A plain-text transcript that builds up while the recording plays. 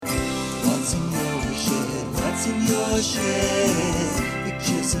What's in your shed? What's in your shed?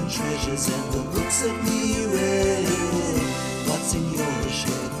 Pictures and treasures and the books that we read. What's in your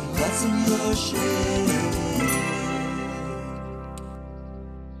shed? What's in your shed?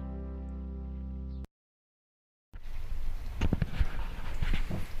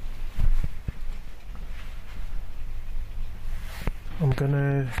 I'm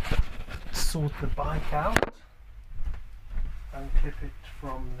gonna sort the bike out, unclip it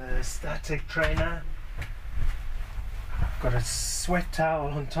from the static trainer. I've got a sweat towel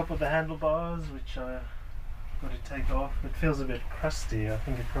on top of the handlebars which I've got to take off. It feels a bit crusty. I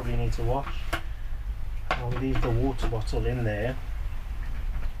think it probably needs a wash. I'll leave the water bottle in there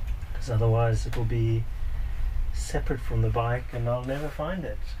because otherwise it will be separate from the bike and I'll never find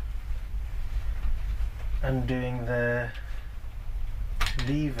it. Undoing the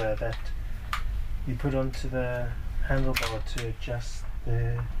lever that you put onto the handlebar to adjust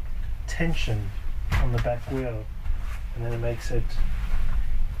the tension on the back wheel, and then it makes it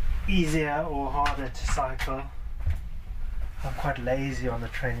easier or harder to cycle. I'm quite lazy on the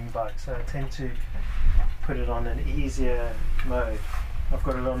training bike, so I tend to put it on an easier mode. I've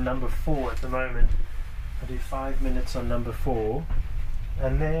got it on number 4 at the moment. I do 5 minutes on number 4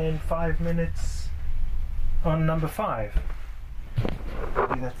 and then 5 minutes on number 5.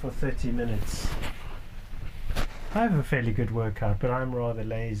 I do that for 30 minutes. I have a fairly good workout, but I'm rather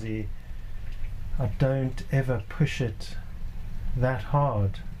lazy. I don't ever push it that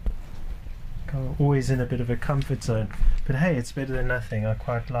hard. I'm always in a bit of a comfort zone. But hey, it's better than nothing. I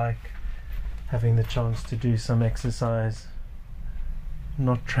quite like having the chance to do some exercise,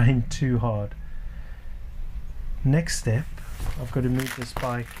 not train too hard. Next step, I've got to move this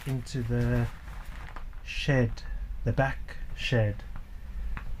bike into the shed, the back shed.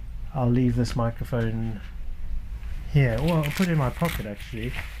 I'll leave this microphone here, or I'll put it in my pocket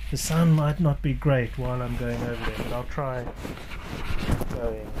actually. The sound might not be great while I'm going over there, but I'll try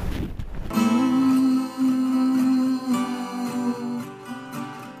going.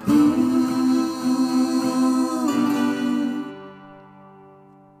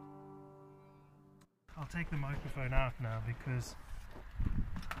 I'll take the microphone out now because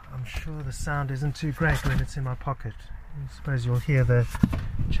I'm sure the sound isn't too great when it's in my pocket. I suppose you'll hear the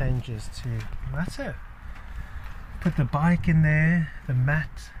changes too. That's it. Put the bike in there, the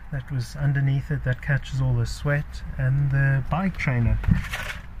mat that was underneath it that catches all the sweat, and the bike trainer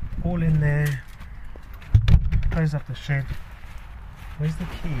all in there. Close up the shed. Where's the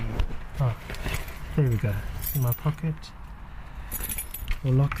key? Oh, there we go. In my pocket.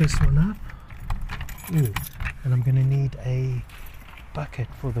 We'll lock this one up. Ooh, and I'm going to need a bucket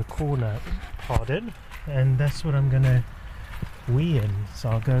for the corner, pardon, and that's what I'm going to wee in. So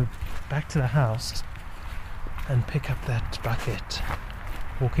I'll go back to the house and pick up that bucket.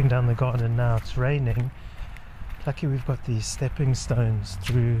 Walking down the garden now, it's raining. Lucky we've got these stepping stones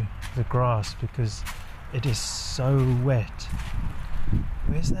through the grass because it is so wet.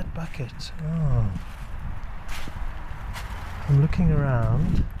 Where's that bucket? Oh, I'm looking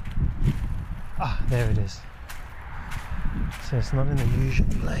around. Ah, there it is. So it's not in the usual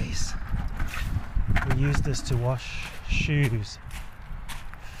place. We used this to wash shoes.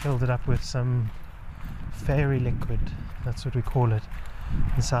 Filled it up with some fairy liquid, that's what we call it.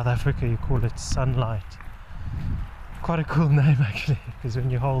 In South Africa you call it sunlight. Quite a cool name actually, because when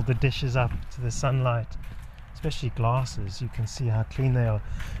you hold the dishes up to the sunlight, especially glasses, you can see how clean they are.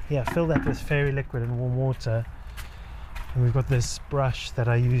 Yeah, fill that with fairy liquid and warm water. And we've got this brush that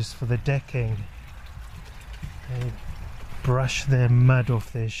I use for the decking. They brush their mud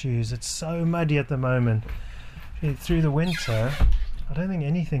off their shoes. It's so muddy at the moment. Through the winter, I don't think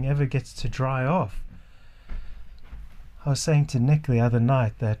anything ever gets to dry off. I was saying to Nick the other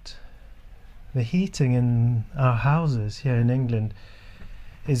night that the heating in our houses here in England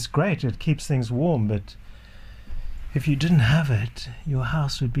is great. It keeps things warm, but if you didn't have it, your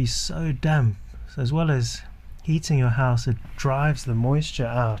house would be so damp. So as well as heating your house, it drives the moisture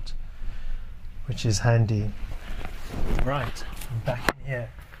out, which is handy. Right, I'm back in here.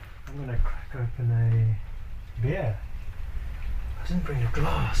 I'm going to crack open a beer. I didn't bring a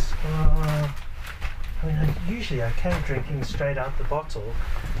glass. I mean, usually I came drinking straight out the bottle,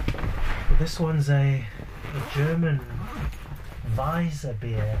 but this one's a German Weiser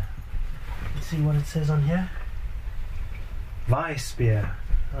beer. Let's see what it says on here. Weiss beer.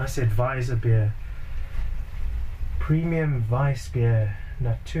 I said Weiser beer. Premium Weiss beer,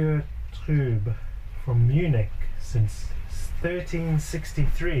 Natur Trüb, from Munich since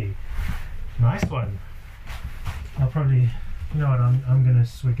 1363. Nice one. I'll probably, you know what, I'm going to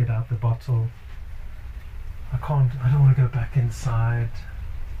swig it out the bottle. I don't want to go back inside.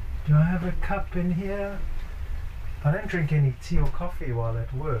 Do I have a cup in here? I don't drink any tea or coffee while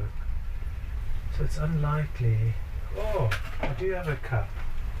at work, so it's unlikely. Oh, I do have a cup.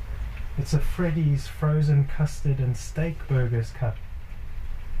 It's a Freddy's frozen custard and steak burgers cup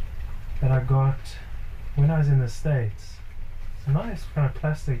that I got when I was in the States. It's a nice kind of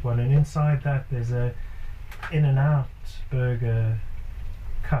plastic one, and inside that there's a In-N-Out burger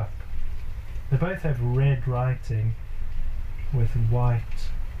cup. They both have red writing with white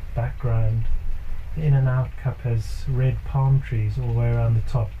background. The In-N-Out cup has red palm trees all the way around the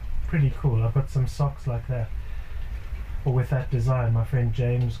top. Pretty cool. I've got some socks like that, or with that design. My friend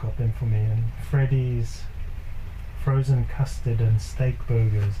James got them for me. And Freddy's frozen custard and steak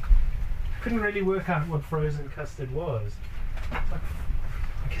burgers. Couldn't really work out what frozen custard was. It's like,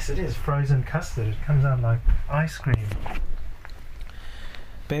 I guess it is frozen custard. It comes out like ice cream.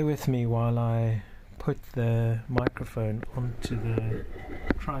 Bear with me while I put the microphone onto the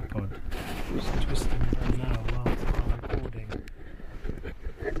tripod. Just twisting it now while I'm recording.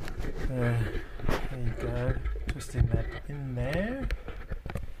 There you go. Twisting that in there.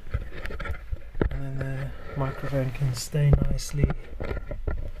 And then the microphone can stay nicely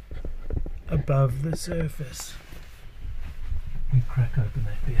above the surface. Let me crack open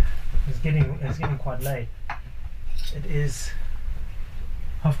that beer. It's getting quite late. It is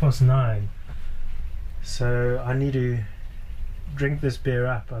 9:30, so I need to drink this beer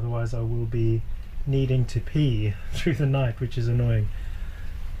up, otherwise I will be needing to pee through the night, which is annoying.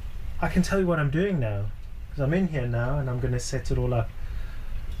 I can tell you what I'm doing now, because I'm in here now and I'm going to set it all up.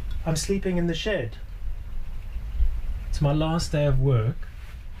 I'm sleeping in the shed. It's my last day of work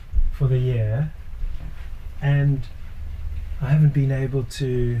for the year, and I haven't been able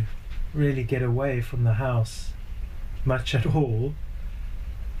to really get away from the house much at all.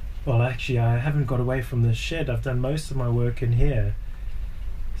 Well, actually, I haven't got away from the shed. I've done most of my work in here.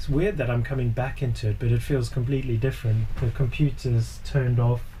 It's weird that I'm coming back into it, but it feels completely different. The computer's turned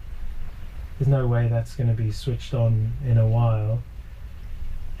off. There's no way that's going to be switched on in a while.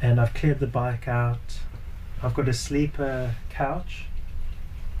 And I've cleared the bike out. I've got a sleeper couch.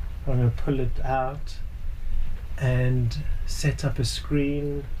 I'm going to pull it out and set up a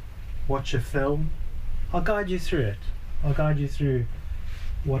screen, watch a film. I'll guide you through it. I'll guide you through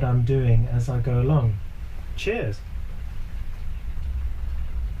what I'm doing as I go along. Cheers.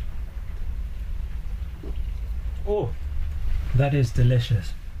 Oh, that is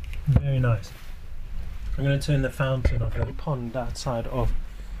delicious. Very nice. I'm going to turn the fountain of the pond outside off.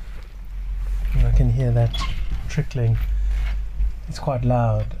 I can hear that trickling. It's quite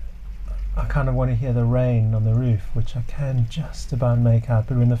loud. I kind of want to hear the rain on the roof, which I can just about make out,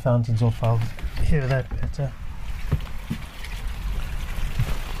 but when the fountain's off I'll hear that better.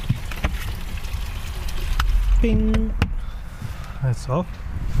 Bing! That's off.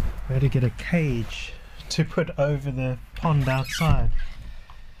 We had to get a cage to put over the pond outside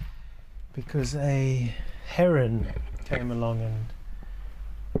because a heron came along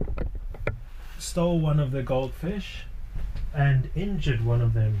and stole one of the goldfish and injured one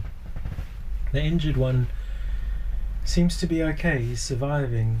of them. The injured one seems to be okay. He's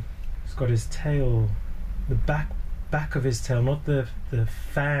surviving. He's got his tail, the back of his tail, not the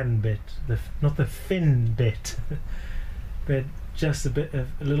fan bit, not the fin bit, but just a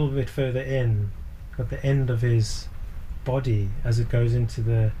little bit further in. Got the end of his body as it goes into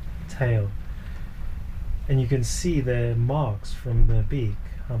the tail, and you can see the marks from the beak.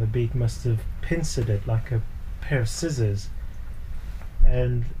 How the beak must have pincered it like a pair of scissors,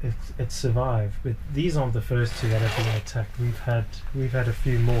 and it survived. But these aren't the first two that have been attacked. We've had a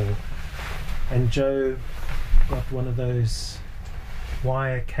few more, and Joe got one of those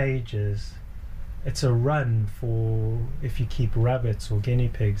wire cages. It's a run for if you keep rabbits or guinea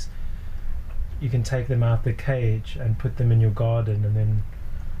pigs. You can take them out the cage and put them in your garden and then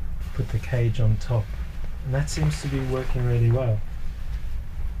put the cage on top, and that seems to be working really well.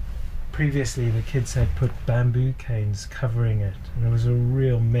 Previously the kids had put bamboo canes covering it and it was a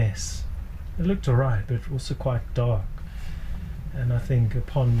real mess. It looked alright, but also quite dark, and I think a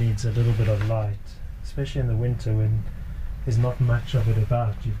pond needs a little bit of light, especially in the winter when there's not much of it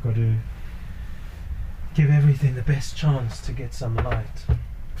about. You've got to give everything the best chance to get some light. And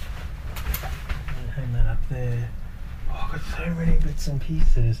hang that up there. Oh, I've got so many bits and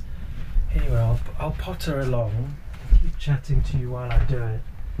pieces. Anyway, I'll potter along, keep chatting to you while I do it.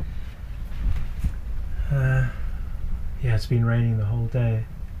 Yeah, it's been raining the whole day.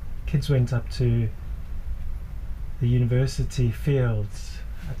 Kids went up to the university fields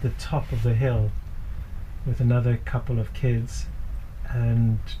at the top of the hill with another couple of kids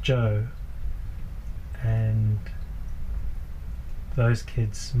and Joe, and those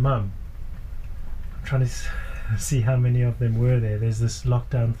kids' mum. I'm trying to see how many of them were there. There's this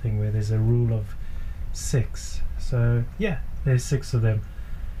lockdown thing where there's a rule of 6. So yeah, there's 6 of them.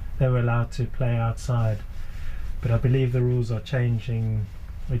 They were allowed to play outside, but I believe the rules are changing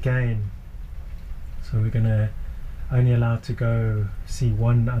again. So we're gonna only allowed to go see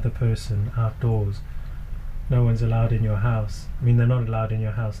one other person outdoors. No one's allowed in your house. I mean, they're not allowed in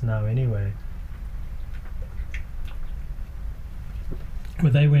your house now anyway.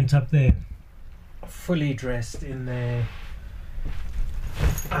 But they went up there fully dressed in their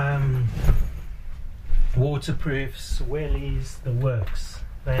waterproofs, wellies, the works.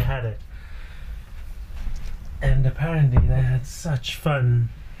 They had it. And apparently they had such fun.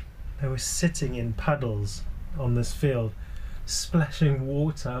 They were sitting in puddles on this field, splashing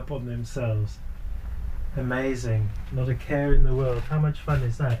water up on themselves. Amazing. Not a care in the world. How much fun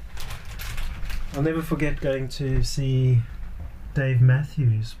is that? I'll never forget going to see Dave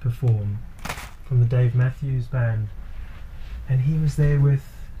Matthews perform from the Dave Matthews Band, and he was there with,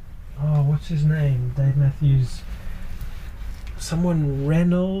 oh, what's his name? Dave Matthews, someone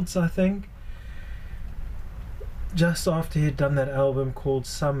Reynolds, I think, just after he had done that album called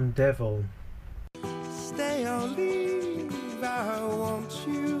Some Devil. Stay or leave, I want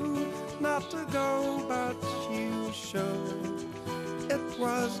you not to go, but you should. It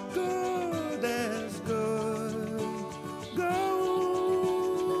was good as good goes.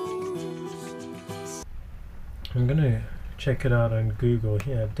 I'm gonna check it out on Google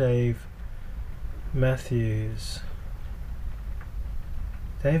here. Dave Matthews.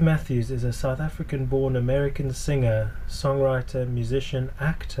 Dave Matthews is a South African-born American singer, songwriter, musician,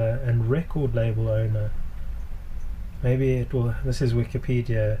 actor, and record label owner. Maybe it will. This is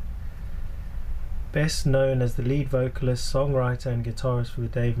Wikipedia. Best known as the lead vocalist, songwriter, and guitarist for the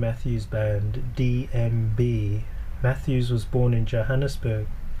Dave Matthews Band, DMB. Matthews was born in Johannesburg.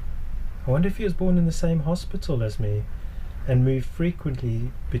 I wonder if he was born in the same hospital as me, and moved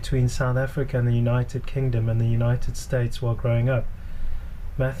frequently between South Africa and the United Kingdom and the United States while growing up.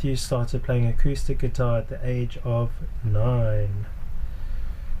 Matthews started playing acoustic guitar at the age of 9.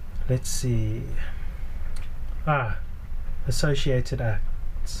 Let's see. Associated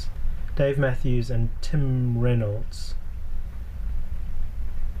acts. Dave Matthews and Tim Reynolds.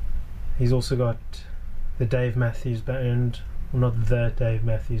 He's also got the Dave Matthews Band, well, not the Dave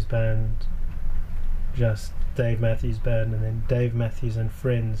Matthews Band, just Dave Matthews Band, and then Dave Matthews and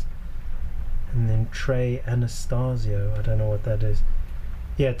Friends, and then Trey Anastasio. I don't know what that is.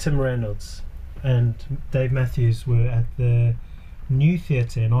 Yeah, Tim Reynolds and Dave Matthews were at the New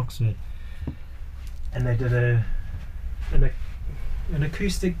Theatre in Oxford, and they did an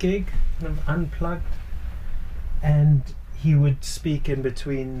acoustic gig, kind of unplugged, and he would speak in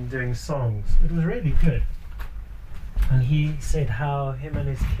between doing songs. It was really good. And he said how him and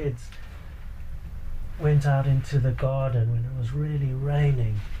his kids went out into the garden when it was really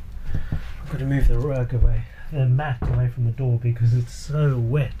raining. I've got to move the rug away, the mat away from the door because it's so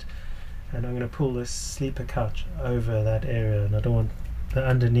wet, and I'm going to pull this sleeper couch over that area, and I don't want the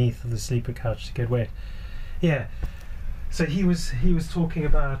underneath of the sleeper couch to get wet. Yeah, so he was talking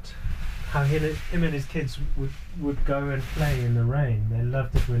about how him and his kids would go and play in the rain. They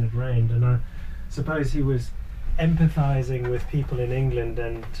loved it when it rained, and I suppose he was empathizing with people in England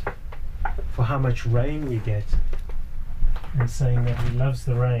and for how much rain we get, and saying that he loves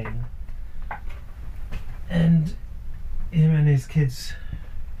the rain. And him and his kids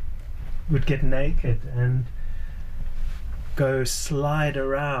would get naked and go slide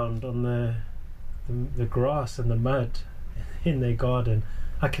around on the grass and the mud in their garden.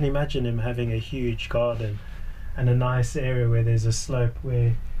 I can imagine him having a huge garden and a nice area where there's a slope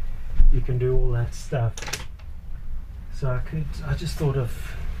where you can do all that stuff. So I just thought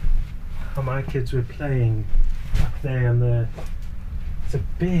of how my kids were playing up there on it's a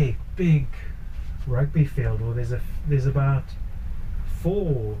big rugby field, or there's about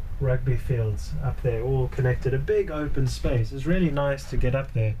 4 rugby fields up there, all connected, a big open space. It's really nice to get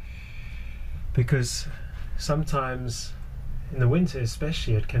up there, because sometimes in the winter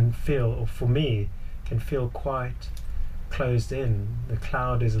especially it can feel, or for me, can feel quite closed in. The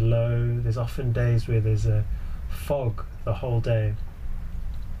cloud is low. There's often days where there's a fog the whole day.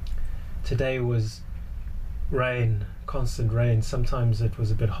 Today was rain, constant rain. Sometimes it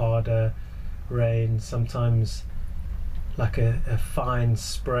was a bit harder rain, sometimes like a fine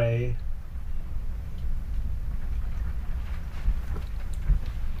spray.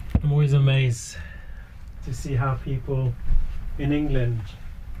 I'm always amazed to see how people in England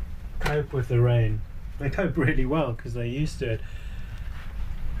cope with the rain. They cope really well because they're used to it.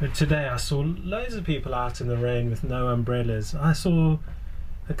 But today I saw loads of people out in the rain with no umbrellas. I saw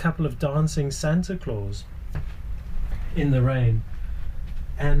a couple of dancing Santa Claus in the rain,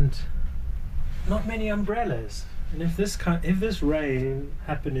 and not many umbrellas. And if this rain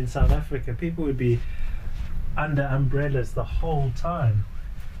happened in South Africa, people would be under umbrellas the whole time.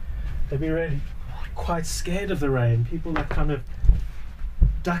 They'd be really quite scared of the rain. People are kind of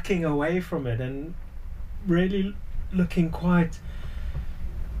ducking away from it and really looking quite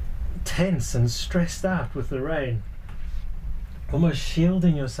tense and stressed out with the rain, almost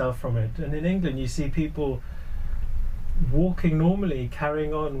shielding yourself from it. And in England you see people walking normally,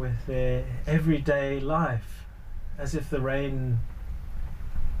 carrying on with their everyday life as if the rain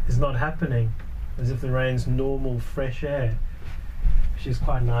is not happening, as if the rain's normal fresh air, which is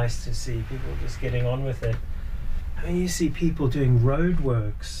quite nice to see. People just getting on with it. I mean, you see people doing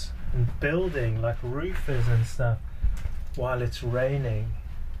roadworks and building, like roofers and stuff, while it's raining.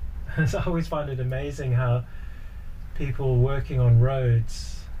 So I always find it amazing how people working on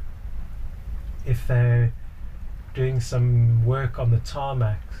roads, if they're doing some work on the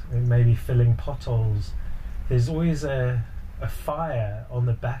tarmac, maybe filling potholes, there's always a fire on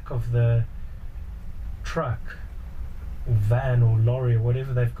the back of the truck or van or lorry or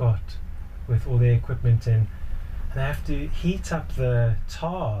whatever they've got with all their equipment in, and they have to heat up the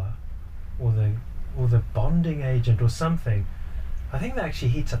tar or the bonding agent or something. I think they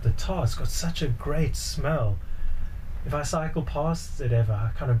actually heat up the tar. It's got such a great smell. If I cycle past it ever,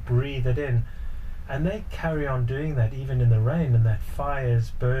 I kind of breathe it in. And they carry on doing that even in the rain, and that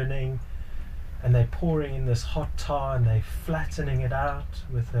fire's burning, and they're pouring in this hot tar and they're flattening it out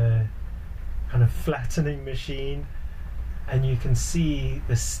with a kind of flattening machine, and you can see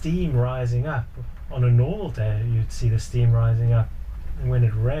the steam rising up. On a normal day you'd see the steam rising up, and when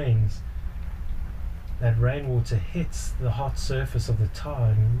it rains, that rainwater hits the hot surface of the tar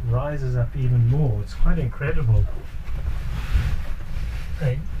and rises up even more. It's quite incredible.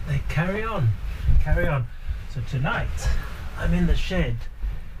 They carry on. So tonight I'm in the shed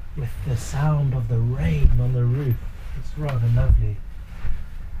with the sound of the rain on the roof. It's rather lovely.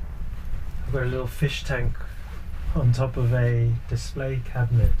 I've got a little fish tank on top of a display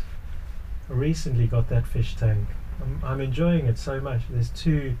cabinet. I recently got that fish tank. I'm enjoying it so much. There's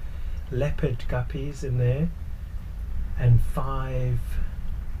 2 leopard guppies in there and 5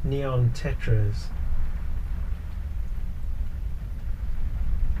 neon tetras.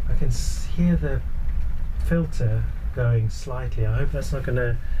 I can hear the filter going slightly. I hope that's not going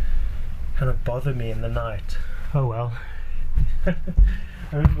to kind of bother me in the night. Oh well. I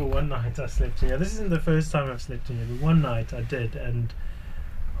remember one night I slept in here. This isn't the first time I've slept in here, but one night I did, and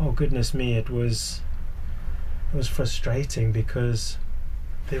oh goodness me, it was frustrating because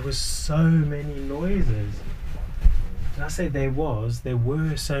there was so many noises. Did I say there were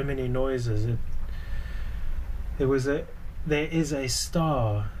so many noises. There is a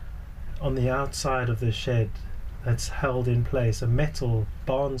star on the outside of the shed that's held in place, a metal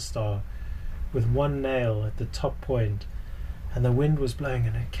barn star with 1 nail at the top point, and the wind was blowing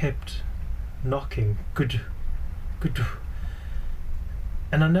and it kept knocking. Good.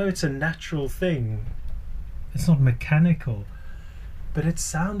 And I know it's a natural thing, it's not mechanical, but it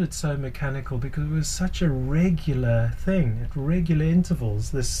sounded so mechanical because it was such a regular thing. At regular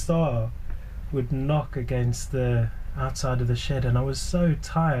intervals this star would knock against the outside of the shed, and I was so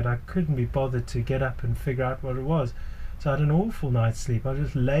tired I couldn't be bothered to get up and figure out what it was. So I had an awful night's sleep. I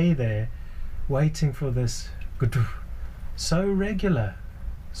just lay there waiting for this. So regular,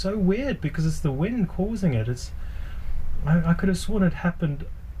 so weird, because it's the wind causing it. I could have sworn it happened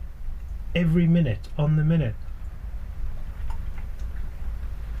every minute, on the minute.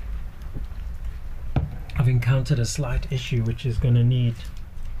 I've encountered a slight issue which is going to need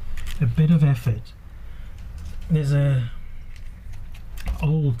a bit of effort. There's a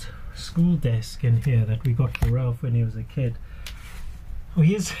old school desk in here that we got for Ralph when he was a kid. Oh,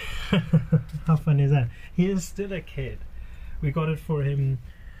 he is how funny is that? He is still a kid. We got it for him,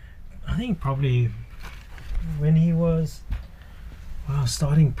 I think probably when he was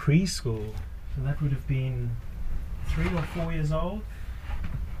starting preschool. So that would have been 3 or 4 years old,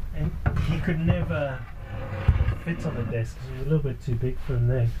 and he could never fit on the desk. It was a little bit too big for him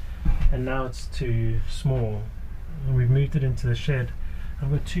then, and now it's too small. And we've moved it into the shed.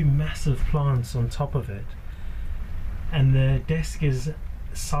 I've got 2 massive plants on top of it, and the desk is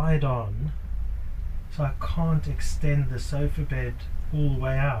side on, so I can't extend the sofa bed all the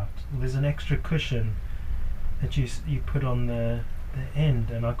way out. There's an extra cushion that you put on the end,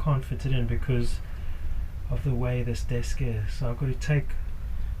 and I can't fit it in because of the way this desk is. So I've got to take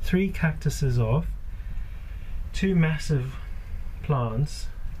 3 cactuses off, 2 massive plants,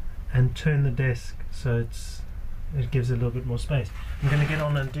 and turn the desk so it gives a little bit more space. I'm going to get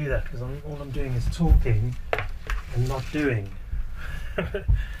on and do that because all I'm doing is talking and not doing.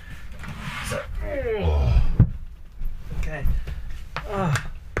 So, okay,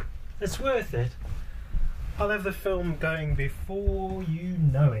 it's worth it. I'll have the film going before you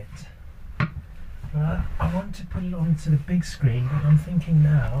know it. I want to put it onto the big screen, but I'm thinking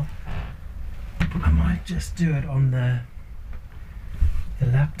now I might just do it on the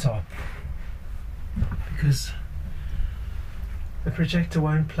laptop, because the projector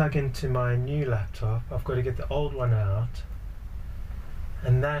won't plug into my new laptop. I've got to get the old one out,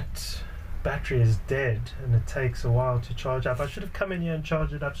 and that battery is dead and it takes a while to charge up. I should have come in here and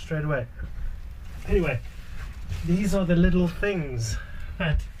charged it up straight away. Anyway, these are the little things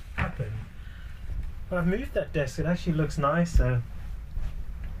that happen. But I've moved that desk. It actually looks nicer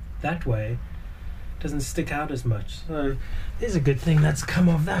that way. It doesn't stick out as much. So there's a good thing that's come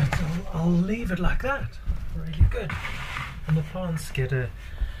of that. I'll leave it like that. Really good. And the plants get a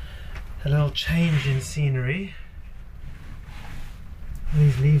little change in scenery.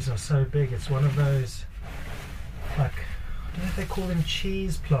 These leaves are so big. It's one of those, like, I don't know if they call them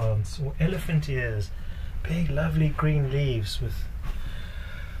cheese plants or elephant ears. Big lovely green leaves with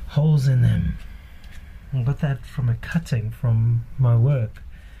holes in them. I got that from a cutting from my work.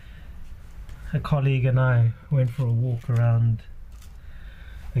 A colleague and I went for a walk around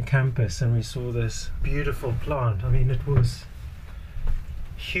the campus and we saw this beautiful plant. I mean, it was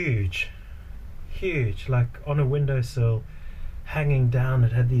huge, like on a windowsill, hanging down.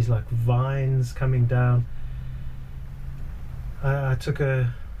 It had these like vines coming down. I took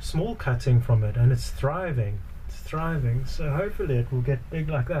a small cutting from it and it's thriving. So hopefully it will get big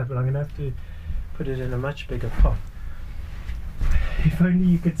like that, but I'm going to have to put it in a much bigger pot. If only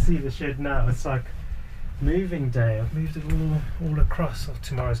you could see the shed now. It's like moving day. I've moved it all across. Oh,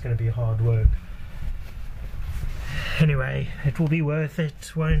 tomorrow's going to be hard work. Anyway, it will be worth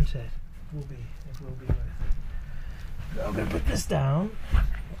it, won't it? It will be worth it. I'm going to put this down.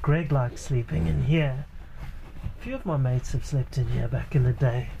 Greg likes sleeping in here. A few of my mates have slept in here back in the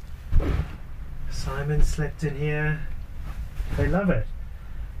day. Simon slept in here. They love it.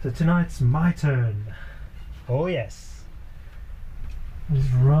 So tonight's my turn. Oh yes. It's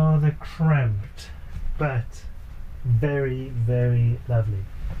rather cramped, but very, very lovely.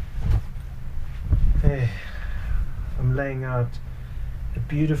 Hey, I'm laying out a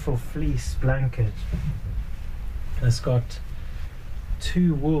beautiful fleece blanket. It's got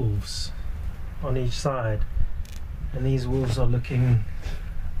 2 wolves on each side, and these wolves are looking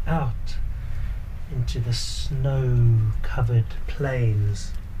out into the snow-covered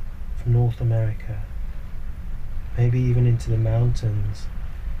plains of North America, maybe even into the mountains.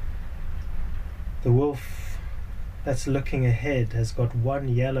 The wolf that's looking ahead has got 1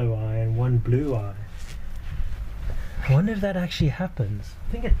 yellow eye and 1 blue eye. I wonder if that actually happens.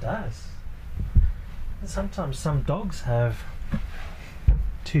 I think it does. And sometimes some dogs have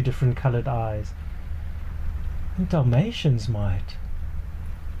 2 different coloured eyes. I think Dalmatians might.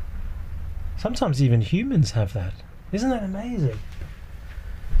 Sometimes even humans have that. Isn't that amazing?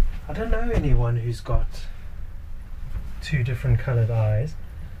 I don't know anyone who's got 2 different coloured eyes.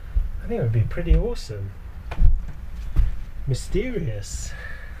 I think it would be pretty awesome. Mysterious.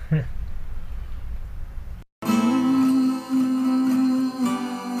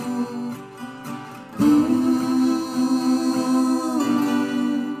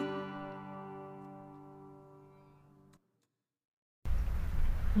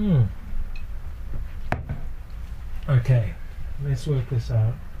 Okay, let's work this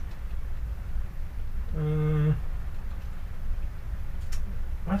out.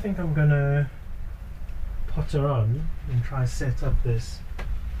 I think I'm gonna potter on and try set up this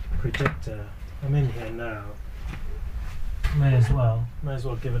projector. I'm in here now. May as well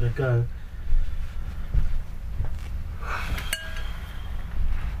give it a go. I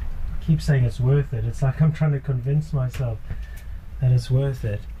keep saying it's worth it. It's like I'm trying to convince myself that it's worth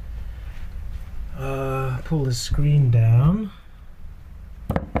it. Pull the screen down.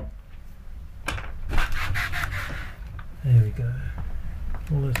 There we go.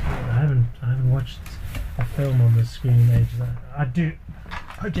 All this, I haven't watched a film on the screen in ages. I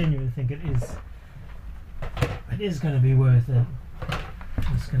genuinely think it is going to be worth it.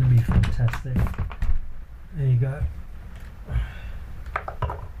 It's going to be fantastic. There you go.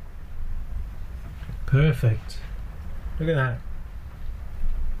 Perfect. Look at that.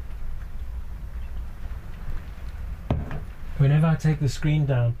 Whenever I take the screen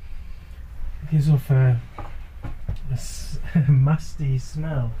down, it gives off a musty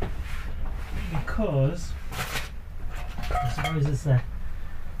smell, because I suppose it's that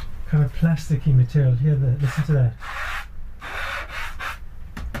kind of plasticky material. Here, listen to that.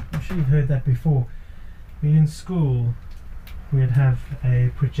 I'm sure you've heard that before. I mean, in school, we'd have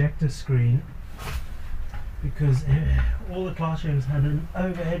a projector screen because all the classrooms had an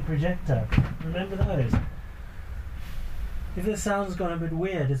overhead projector. Remember those? If the sound's gone a bit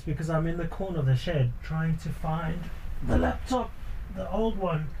weird, it's because I'm in the corner of the shed trying to find the laptop, the old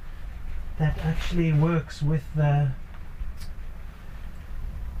one, that actually works with the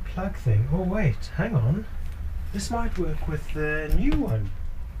plug thing. Oh wait, hang on. This might work with the new one.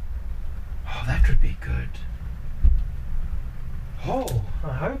 Oh, that would be good. Oh,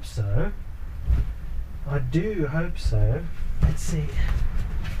 I hope so. I do hope so. Let's see.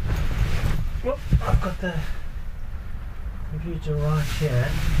 Whoop, I've got the computer right here.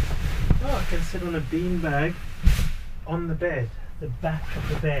 Oh, I can sit on a beanbag on the bed, the back of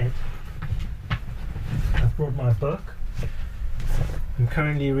the bed. I've brought my book. I'm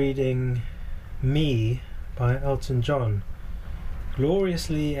currently reading Me by Elton John.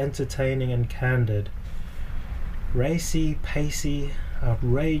 Gloriously entertaining and candid. Racy, pacey,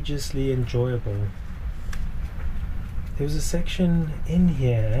 outrageously enjoyable. There was a section in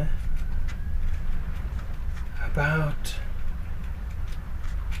here about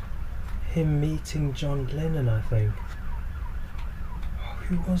him meeting John Lennon, I think. Oh,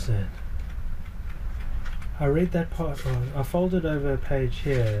 who was it? I read that part. Oh, I folded over a page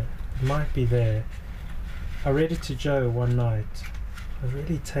here. It might be there. I read it to Joe one night. I was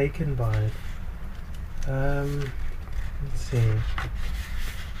really taken by it. Let's see.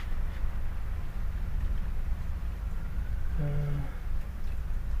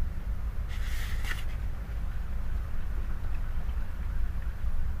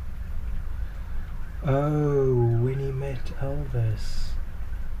 Oh, when he met Elvis.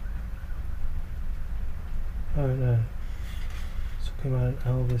 Oh no. It's talking about an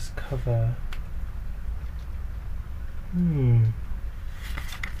Elvis cover.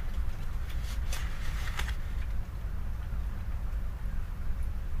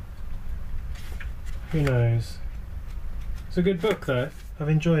 Who knows? It's a good book though. I've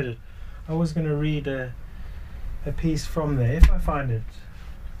enjoyed it. I was going to read a piece from there. If I find it,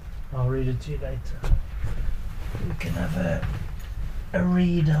 I'll read it to you later. We can have a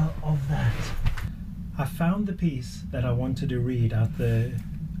read of that. I found the piece that I wanted to read out the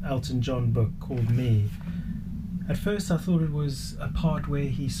Elton John book called Me. At first I thought it was a part where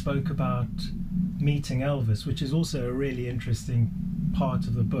he spoke about meeting Elvis, which is also a really interesting part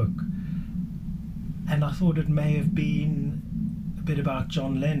of the book. And I thought it may have been a bit about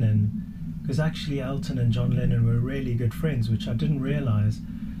John Lennon, because actually Elton and John Lennon were really good friends, which I didn't realise.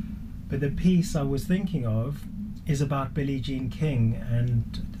 But the piece I was thinking of is about Billie Jean King,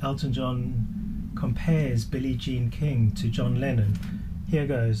 and Elton John compares Billie Jean King to John Lennon. Here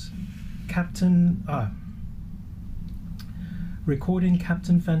goes. Recording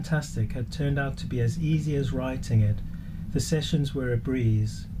Captain Fantastic had turned out to be as easy as writing it. The sessions were a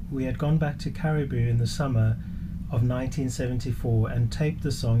breeze. We had gone back to Caribou in the summer of 1974 and taped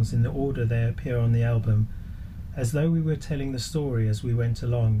the songs in the order they appear on the album, as though we were telling the story as we went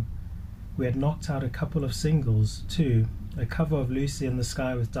along. We had knocked out a couple of singles too, a cover of Lucy in the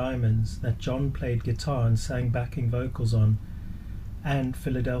Sky with Diamonds that John played guitar and sang backing vocals on, and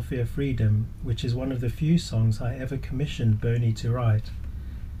Philadelphia Freedom, which is one of the few songs I ever commissioned Bernie to write.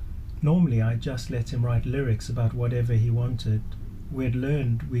 Normally I just let him write lyrics about whatever he wanted. We had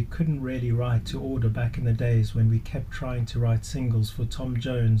learned we couldn't really write to order back in the days when we kept trying to write singles for Tom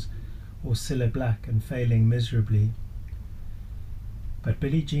Jones or Cilla Black and failing miserably. But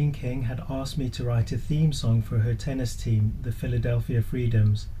Billie Jean King had asked me to write a theme song for her tennis team, the Philadelphia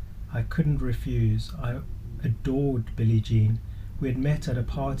Freedoms. I couldn't refuse. I adored Billie Jean. We had met at a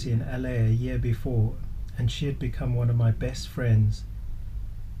party in LA a year before, and she had become one of my best friends.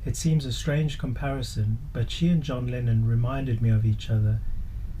 It seems a strange comparison, but she and John Lennon reminded me of each other.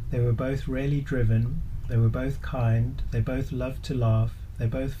 They were both really driven, they were both kind, they both loved to laugh, they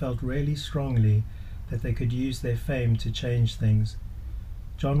both felt really strongly that they could use their fame to change things.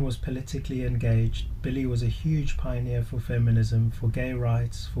 John was politically engaged. Billie was a huge pioneer for feminism, for gay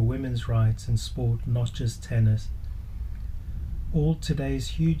rights, for women's rights in sport, not just tennis. All today's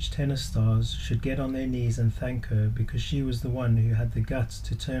huge tennis stars should get on their knees and thank her, because she was the one who had the guts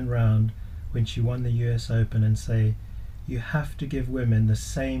to turn round when she won the US Open and say, "You have to give women the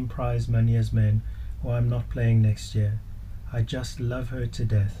same prize money as men, or I'm not playing next year." I just love her to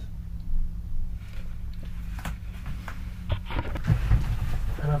death.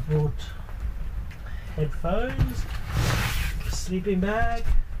 And I've brought headphones, a sleeping bag.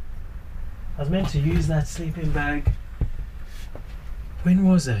 I was meant to use that sleeping bag when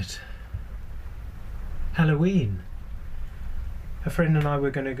was it? Halloween. A friend and I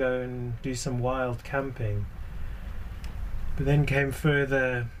were going to go and do some wild camping, but then came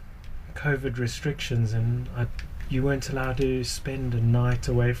further COVID restrictions, and you weren't allowed to spend a night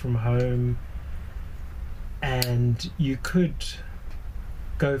away from home, and you could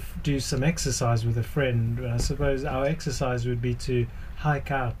go do some exercise with a friend. I suppose our exercise would be to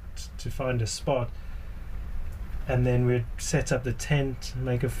hike out to find a spot, and then we'd set up the tent,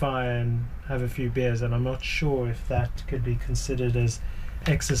 make a fire and have a few beers, and I'm not sure if that could be considered as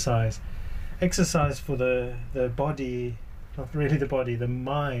exercise for the body, not really the body, the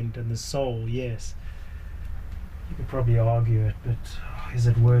mind and the soul. Yes, you could probably argue it, but is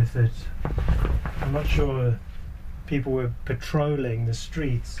it worth it? I'm not sure. People were patrolling the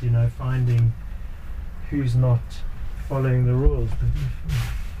streets, finding who's not following the rules. But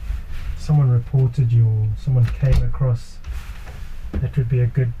if someone reported you or someone came across, that would be a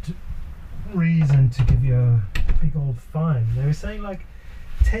good reason to give you a big old fine. They were saying like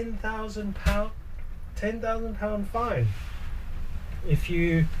 £10,000 fine if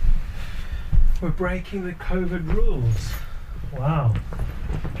you were breaking the COVID rules. Wow.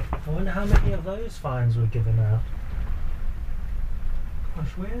 I wonder how many of those fines were given out.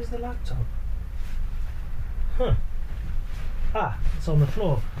 Gosh, where is the laptop? Huh. Ah, it's on the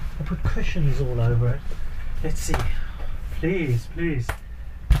floor. I put cushions all over it. Let's see. Please,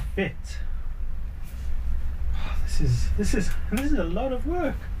 fit. Oh, this is a lot of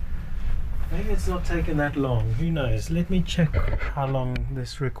work. Maybe it's not taken that long. Who knows? Let me check how long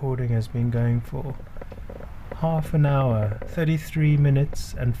this recording has been going for. Half an hour, 33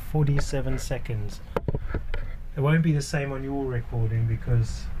 minutes and 47 seconds. It won't be the same on your recording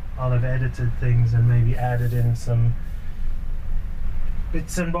because I'll have edited things and maybe added in some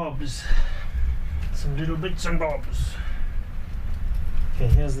bits and bobs. Some little bits and bobs. Okay,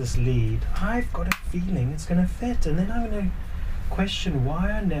 here's this lead. I've got a feeling it's going to fit, and then I'm going to question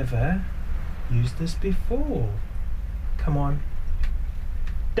why I never used this before. Come on.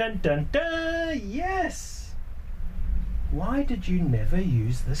 Dun dun dun! Yes! Why did you never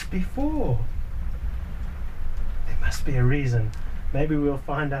use this before? There must be a reason. Maybe we'll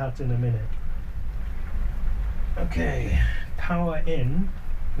find out in a minute. Okay, power in.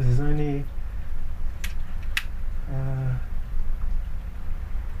 There's only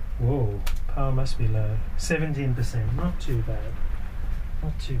whoa, power must be low. 17%, not too bad.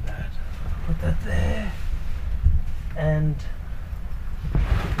 Not too bad. Put that there. And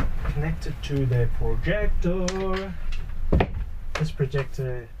connect it to the projector. This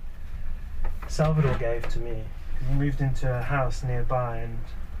projector Salvador gave to me. We moved into a house nearby and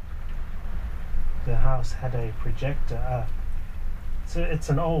the house had a projector up. So it's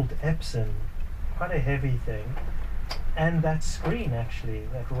an old Epson, quite a heavy thing. And that screen actually,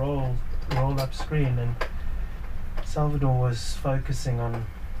 that roll up screen, and Salvador was focusing on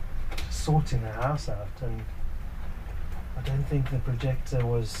sorting the house out, and I don't think the projector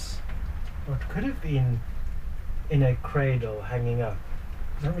was, or it could have been in a cradle hanging up.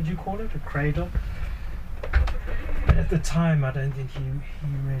 Is that what you call it, a cradle? But at the time I don't think he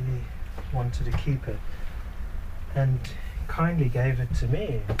really wanted to keep it, and kindly gave it to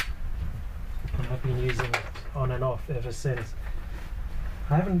me, and I've been using it on and off ever since.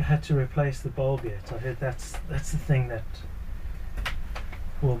 I haven't had to replace the bulb yet. I heard that's the thing that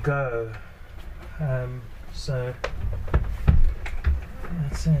will go, so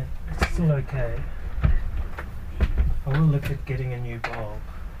that's it. It's still okay. I will look at getting a new bulb.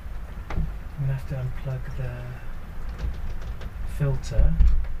 I'm gonna have to unplug the filter.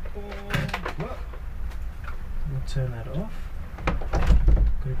 We'll turn that off.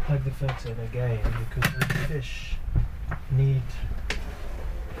 Gotta plug the filter in again because the fish need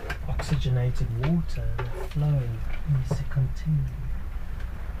oxygenated water and the flow needs to continue.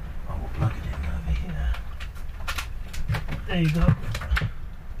 I will plug it in over here. There you go.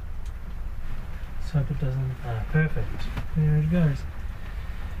 Let's hope it doesn't. Perfect. There it goes.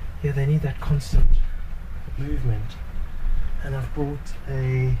 Yeah, they need that constant movement. And I've brought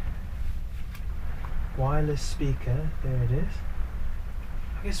a wireless speaker. There it is.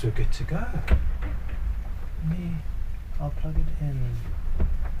 I guess we're good to go. I'll plug it in.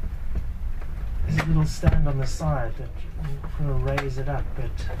 There's a little stand on the side that I'm going to raise it up,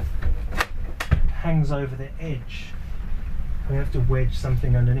 but it hangs over the edge. We have to wedge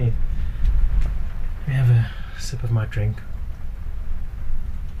something underneath. Let me have a sip of my drink.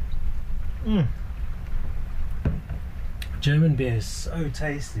 German beer is so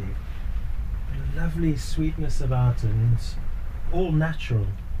tasty. A lovely sweetness about it, and it's all natural.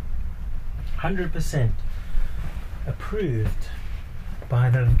 100% approved by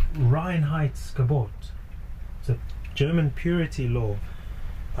the Reinheitsgebot. It's a German purity law.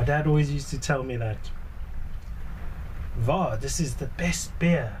 My dad always used to tell me that. Wow, this is the best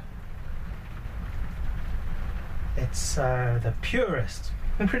beer. It's the purest.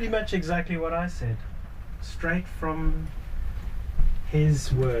 And pretty much exactly what I said. Straight from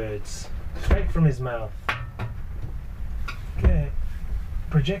his words. Straight from his mouth. Okay.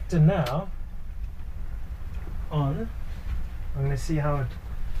 Projector now on. I'm going to see how it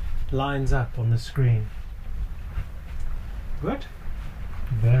lines up on the screen. Good?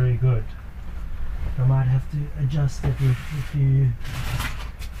 Very good. I might have to adjust it with a few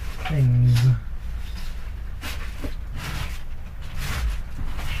things.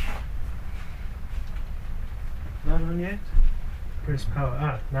 Not on yet? Press power.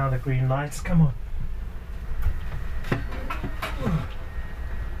 Ah, now the green lights. Come on.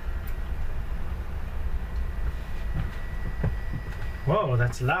 Whoa,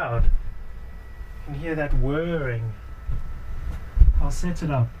 that's loud. You can hear that whirring. I'll set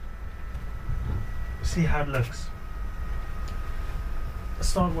it up. See how it looks. I'll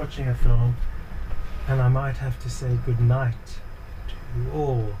start watching a film and I might have to say good night to you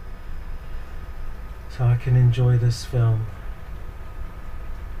all so I can enjoy this film.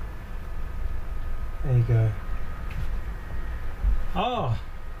 There you go. Oh,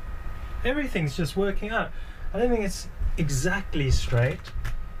 everything's just working out. I don't think it's exactly straight,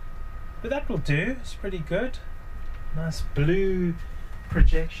 but that will do. It's pretty good. Nice blue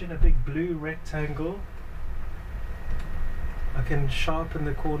projection, a big blue rectangle. I can sharpen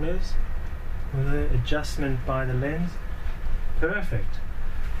the corners with an adjustment by the lens. Perfect.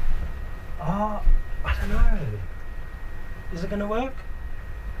 Ah, I don't know. Is it going to work?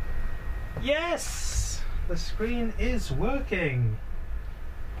 Yes! The screen is working.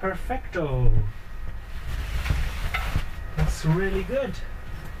 Perfecto. That's really good.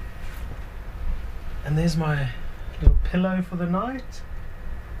 And there's my little pillow for the night.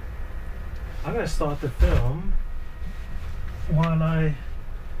 I'm going to start the film while I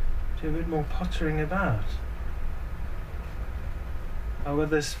do a bit more pottering about. I've got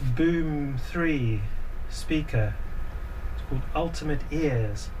this Boom 3 speaker. It's called Ultimate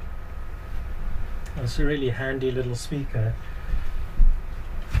Ears. It's a really handy little speaker.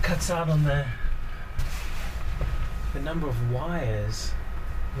 It cuts out on the number of wires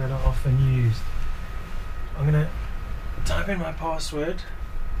that are often used. I'm going to type in my password.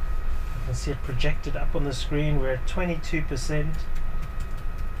 You can see it projected up on the screen. We're at 22%.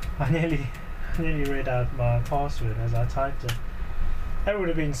 I nearly read out my password as I typed it. That would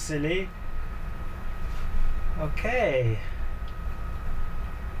have been silly. Okay.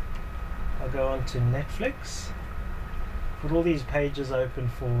 I'll go on to Netflix. Put all these pages open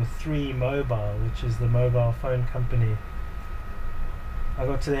for 3 Mobile, which is the mobile phone company. I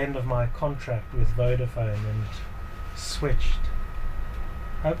got to the end of my contract with Vodafone and switched.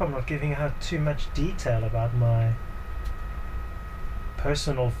 I hope I'm not giving out too much detail about my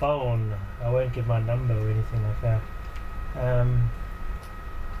personal phone. I won't give my number or anything like that.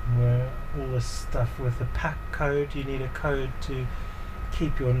 Where all this stuff with the pack code, you need a code to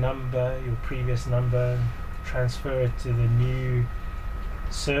keep your number, your previous number, transfer it to the new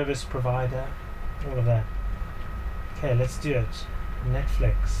service provider, all of that. Okay, let's do it.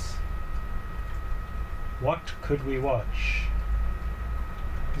 Netflix. What could we watch?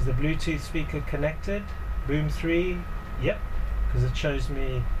 Is the Bluetooth speaker connected? Boom 3? Yep, because it shows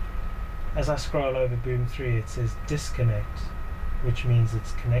me as I scroll over Boom 3 it says disconnect, which means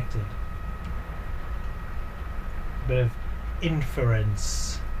it's connected. A bit of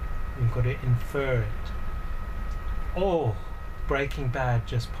inference. You've got to infer it. Oh, Breaking Bad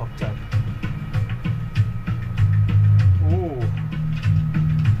just popped up. Ooh.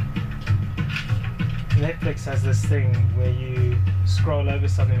 Netflix has this thing where you scroll over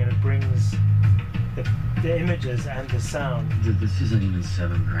something and it brings the images and the sound. Dude, this isn't even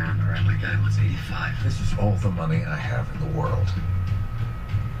 $7 grand, alright? My guy wants 85. This is all the money I have in the world.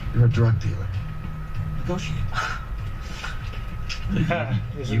 You're a drug dealer. Negotiate.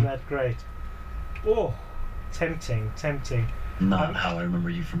 Isn't that great? Oh, tempting. Not how I remember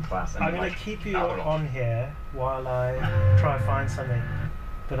you from class. I'm going to keep you on here while I try to find something.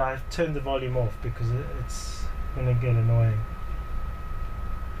 But I've turned the volume off because it's going to get annoying.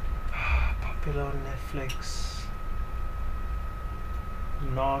 Popular on Netflix.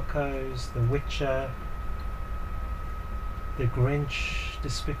 Narcos, The Witcher, The Grinch,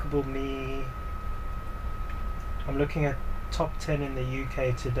 Despicable Me. I'm looking at top 10 in the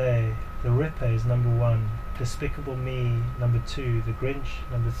UK today. The Ripper is number 1, Despicable Me number 2, The Grinch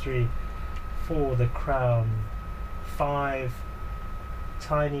number 3, 4, The Crown, 5,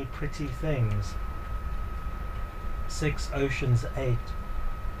 tiny pretty things. 6 Ocean's 8,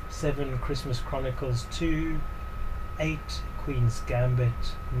 7 Christmas Chronicles 2, 8 Queen's Gambit,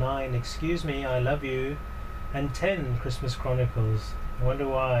 9 Excuse Me, I Love You, and 10 Christmas Chronicles. I wonder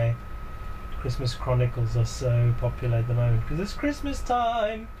why Christmas Chronicles are so popular at the moment, because it's Christmas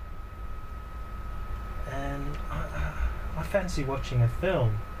time and I fancy watching a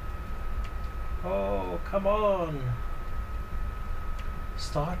film. Oh, come on.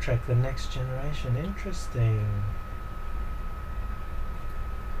 Star Trek The Next Generation, interesting.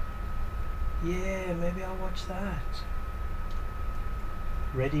 Yeah, maybe I'll watch that.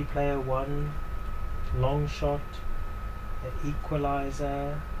 Ready Player One, Long Shot, The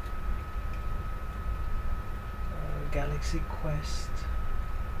Equalizer, Galaxy Quest,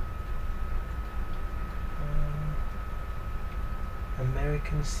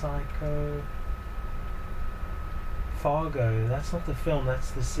 American Psycho, Fargo. That's not the film,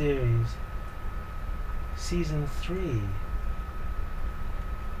 that's the series. Season 3.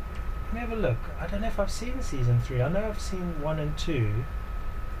 Let me have a look. I don't know if I've seen Season 3. I know I've seen 1 and 2.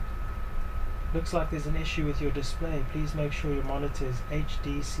 Looks like there's an issue with your display. Please make sure your monitor is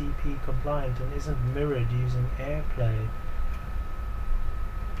HDCP compliant and isn't mirrored using AirPlay.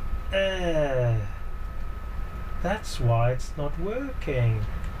 That's why it's not working.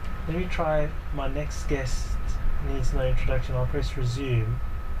 Let me try. My next guest needs no introduction. I'll press resume.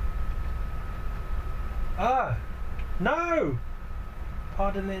 Ah! No!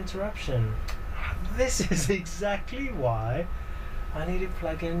 Pardon the interruption. This is exactly why I need to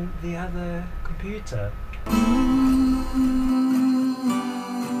plug in the other computer.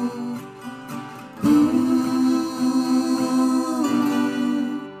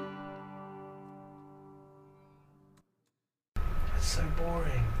 It's so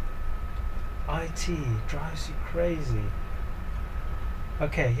boring. IT drives you crazy.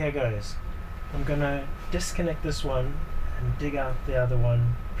 Okay, here goes. I'm gonna disconnect this one and dig out the other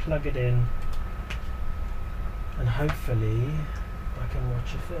one, plug it in, and hopefully I can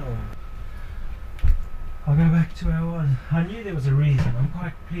watch a film. I'll go back to where I was. I knew there was a reason. I'm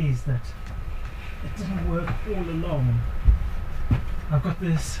quite pleased that it didn't work all along. I've got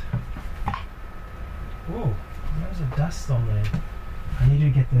this. Whoa, there's a dust on there. I need to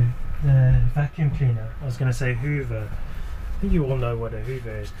get the vacuum cleaner. I was going to say Hoover. I think you all know what a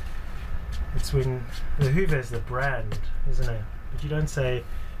Hoover is. It's when the Hoover is the brand, isn't it? But you don't say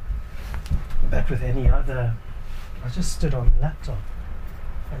that with any other. I just stood on the laptop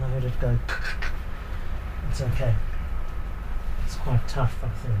and I heard it go. It's okay. It's quite tough, I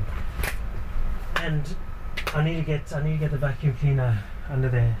think. And I need to get the vacuum cleaner under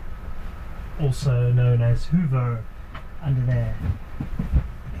there, also known as Hoover, under there,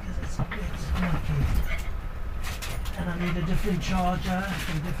 because it's lucky. And I need a different charger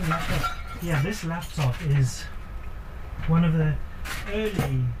for a different laptop. Yeah, this laptop is one of the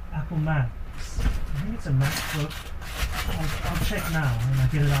early Apple Macs. I think it's a MacBook. I'll check now when I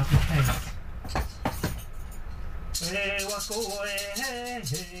get it out of the case. Hey, walk away, hey,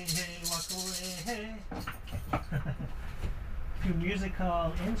 hey, hey, walk away, hey. A few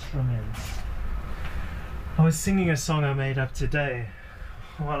musical instruments. I was singing a song I made up today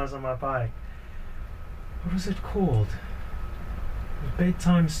while I was on my bike. What was it called?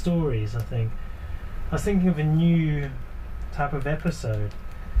 Bedtime Stories, I think. I was thinking of a new type of episode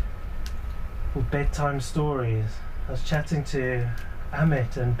called Bedtime Stories. I was chatting to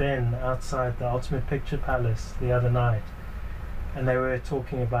Amit and Ben outside the Ultimate Picture Palace the other night, and they were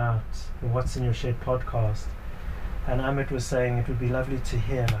talking about the What's in Your Shed podcast, and Amit was saying it would be lovely to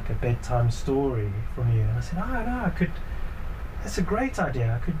hear like a bedtime story from you, and I said, oh no, I could, that's a great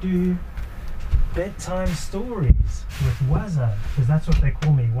idea, I could do bedtime stories with Wazza, because that's what they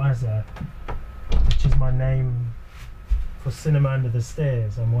call me, Wazza, which is my name for Cinema Under the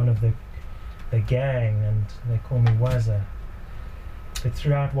Stairs. I'm one of the gang and they call me Wazza. But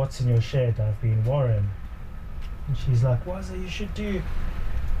throughout What's in Your Shed I've been Warren, and she's like, Wazza, you should do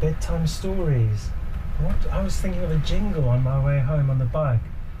bedtime stories. What? I was thinking of a jingle on my way home on the bike.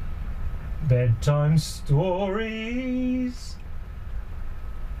 Bedtime stories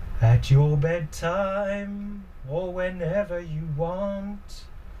at your bedtime or whenever you want.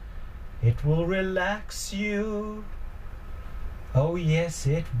 It will relax you. Oh yes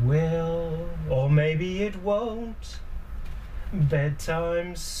it will, or maybe it won't.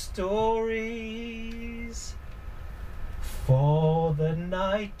 Bedtime stories for the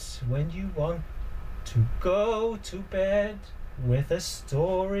night when you want to go to bed with a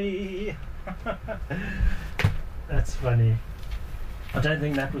story. That's funny. I don't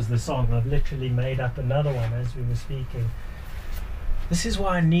think that was the song. I've literally made up another one as we were speaking. This is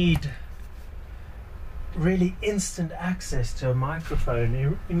why I need really instant access to a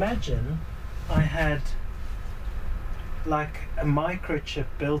microphone. Imagine I had like a microchip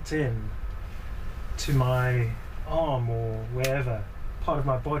built in to my arm or wherever, part of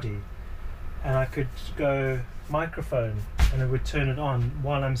my body, and I could go microphone and it would turn it on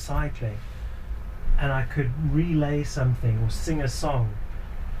while I'm cycling, and I could relay something or sing a song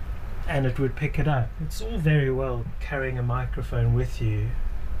and it would pick it up. It's all very well carrying a microphone with you.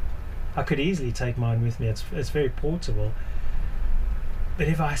 I could easily take mine with me, it's very portable. But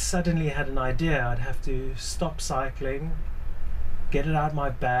if I suddenly had an idea, I'd have to stop cycling, get it out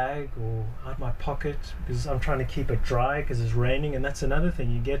my bag or out my pocket, because I'm trying to keep it dry because it's raining. And that's another thing,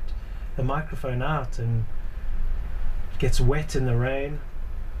 you get the microphone out and it gets wet in the rain.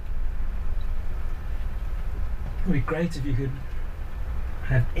 It would be great if you could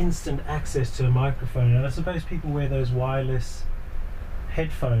have instant access to a microphone. And I suppose people wear those wireless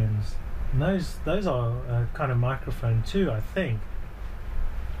headphones, and those are a kind of microphone too, I think,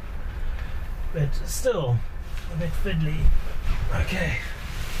 but still a bit fiddly. Okay,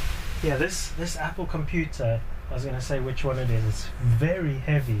 yeah, this Apple computer, I was going to say which one it is. It's very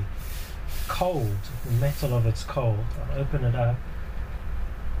heavy, cold. The metal of it's cold. I'll open it up.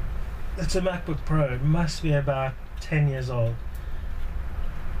 It's a MacBook Pro. It must be about 10 years old.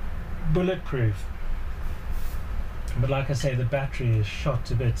 Bulletproof. But like I say, the battery is shot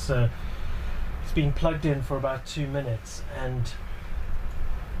to bits, so it's been plugged in for about 2 minutes and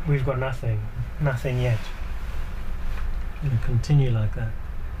we've got nothing yet. I'm going to continue like that.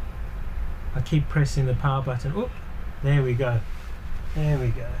 I keep pressing the power button. Oop, there we go. There we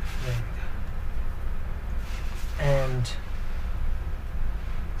go. There we go. And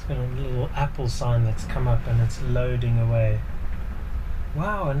it's got a little Apple sign that's come up and it's loading away.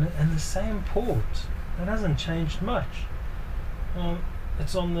 Wow, and the same port. That hasn't changed much.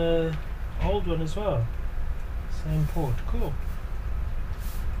 It's on the old one as well. Same port. Cool.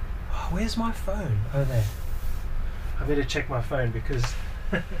 Oh, where's my phone? Oh, there. I better check my phone because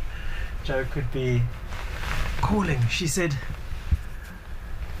Jo could be calling. She said,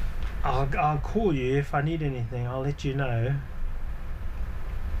 I'll call you if I need anything. I'll let you know.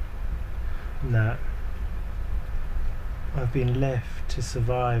 No. I've been left to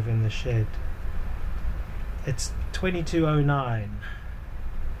survive in the shed. It's 22:09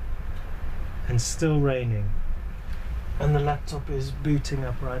 and still raining, and the laptop is booting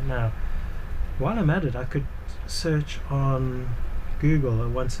up right now. While I'm at it, I could search on Google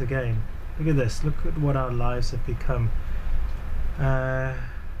once again. Look at this, look at what our lives have become.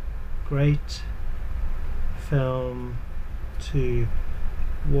 Great film to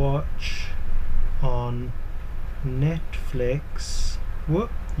watch on Netflix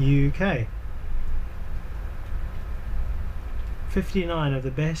UK. 59 of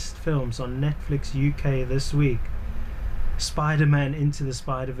the best films on Netflix UK this week. Spider-Man Into the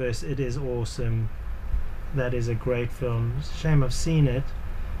Spider-Verse. It is awesome. That is a great film. It's a shame I've seen it.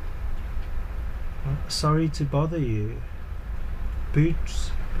 Sorry to Bother You.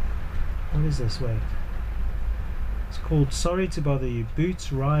 Boots. What is this? Wait. It's called Sorry to Bother You.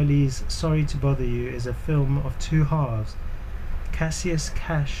 Boots Riley's Sorry to Bother You is a film of two halves. Cassius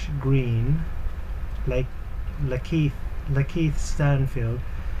Cash Green, Lakeith Stanfield,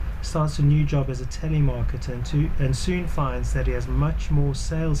 starts a new job as a telemarketer and soon finds that he has much more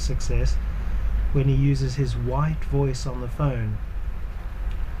sales success when he uses his white voice on the phone.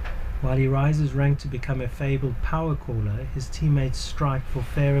 While he rises rank to become a fabled power caller, his teammates strike for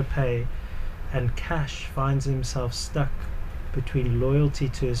fairer pay, and Cash finds himself stuck between loyalty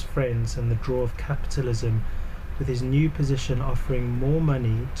to his friends and the draw of capitalism, with his new position offering more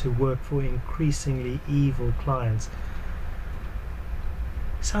money to work for increasingly evil clients.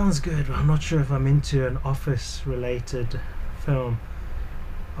 Sounds good, but I'm not sure if I'm into an office-related film.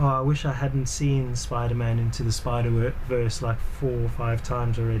 Oh, I wish I hadn't seen Spider-Man Into the Spider-Verse like 4 or 5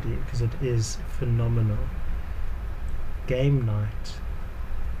 times already, because it is phenomenal. Game Night.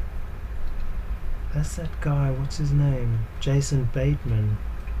 That's that guy, what's his name? Jason Bateman.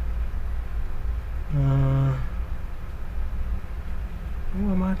 Oh, I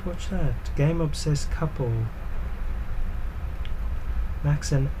might watch that. Game Obsessed Couple.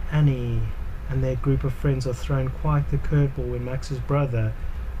 Max and Annie and their group of friends are thrown quite the curveball when Max's brother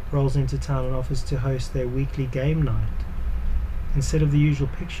rolls into town and offers to host their weekly game night. Instead of the usual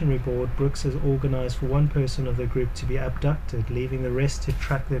Pictionary board, Brooks has organized for one person of the group to be abducted, leaving the rest to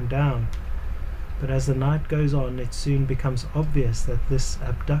track them down. But as the night goes on, it soon becomes obvious that this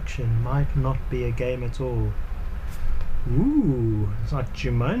abduction might not be a game at all. Ooh, it's like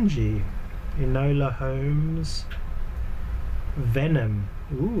Jumanji. Enola Holmes. Venom.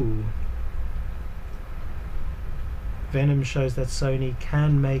 Ooh. Venom shows that Sony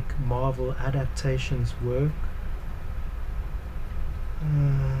can make Marvel adaptations work.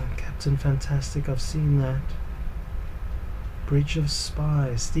 Captain Fantastic, I've seen that. Bridge of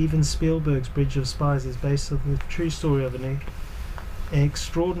Spies. Steven Spielberg's Bridge of Spies is based on the true story of an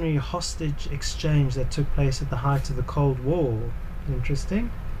extraordinary hostage exchange that took place at the height of the Cold War.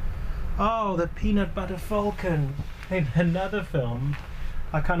 Interesting. Oh, the Peanut Butter Falcon. Another film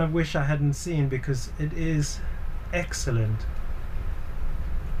I kind of wish I hadn't seen because it is excellent.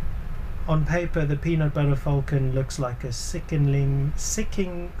 On paper, the Peanut Butter Falcon looks like a sickeningly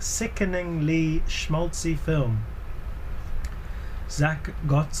schmaltzy film. Zach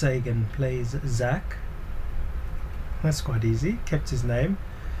Gottsagen plays Zach. That's quite easy, kept his name.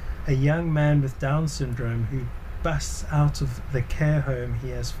 A young man with Down syndrome who busts out of the care home he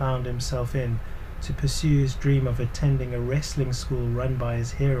has found himself in to pursue his dream of attending a wrestling school run by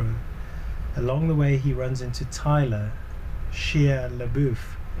his hero. Along the way, he runs into Tyler, Shia LaBeouf,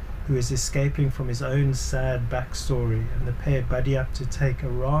 who is escaping from his own sad backstory, and the pair buddy up to take a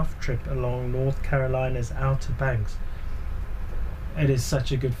raft trip along North Carolina's Outer Banks. It is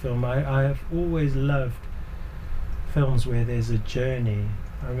such a good film. I have always loved films where there's a journey.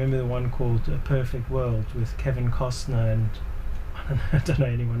 I remember the one called A Perfect World with Kevin Costner and I don't know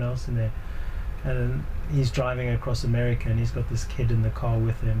anyone else in there. And he's driving across America and he's got this kid in the car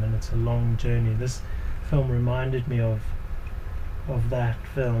with him, and it's a long journey. This film reminded me of that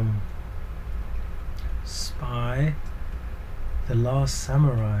film. Spy, The Last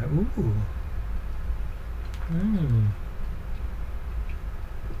Samurai. Ooh.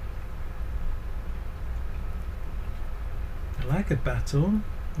 I like a battle.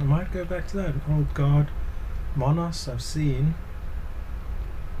 I might go back to that. Old Guard, Monos I've seen.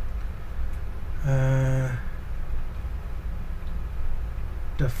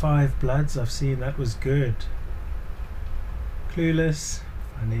 The Five Bloods I've seen, that was good. Clueless,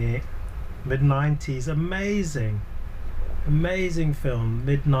 funny. Mid-90s, amazing film,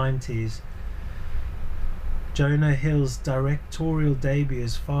 mid-90s. Jonah Hill's directorial debut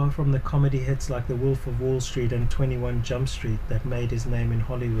is far from the comedy hits like The Wolf of Wall Street and 21 Jump Street that made his name in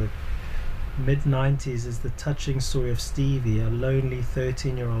Hollywood. Mid-90s is the touching story of Stevie, a lonely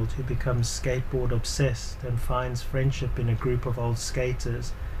 13-year-old who becomes skateboard obsessed and finds friendship in a group of old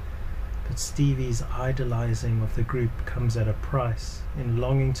skaters. But Stevie's idolizing of the group comes at a price. In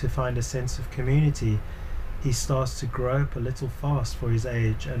longing to find a sense of community, he starts to grow up a little fast for his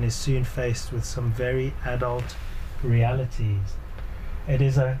age and is soon faced with some very adult realities. It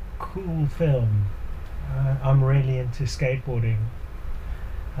is a cool film. I'm really into skateboarding.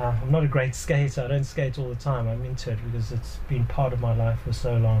 I'm not a great skater. I don't skate all the time. I'm into it because it's been part of my life for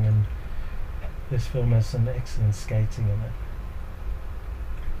so long, and this film has some excellent skating in it.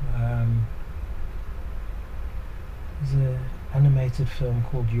 There's an animated film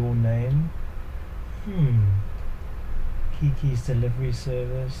called Your Name. Kiki's Delivery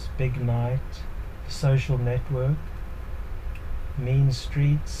Service, Big Night, The Social Network, Mean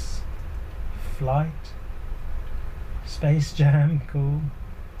Streets, Flight, Space Jam, cool.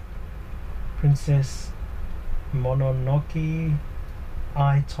 Princess Mononoke,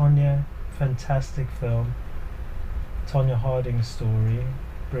 I, Tonya, fantastic film. Tonya Harding's story,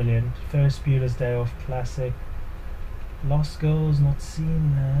 brilliant. Ferris Bueller's Day Off, classic. Lost Girls, not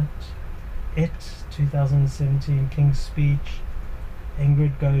seen that. It, 2017, King's Speech,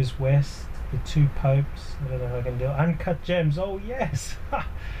 Ingrid Goes West, The Two Popes, I don't know how I can do it. Uncut Gems, oh yes!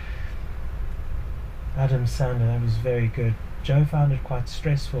 Adam Sandler, that was very good. Joe found it quite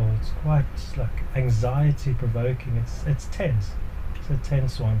stressful. It's quite like anxiety provoking. It's tense. It's a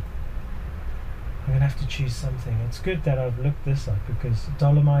tense one. I'm gonna have to choose something. It's good that I've looked this up because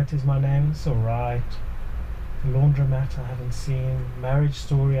Dolomite Is My Name. It's alright. Laundromat I haven't seen. Marriage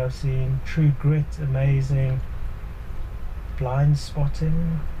Story I've seen. True Grit, amazing. Blind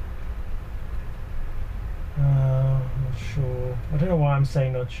Spotting. I'm not sure. I don't know why I'm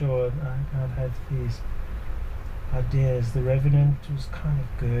saying not sure. I've had these ideas. The Revenant was kind of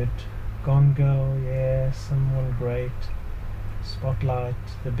good. Gone Girl, yeah, someone great. Spotlight,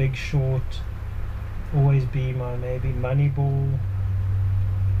 The Big Short, Always Be My Maybe, Moneyball,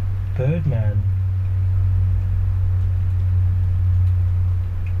 Birdman.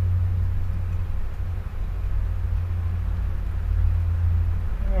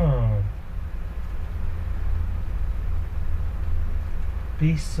 Oh.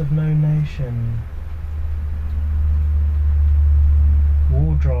 Beasts of No Nation.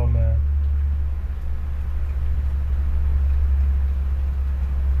 War drama.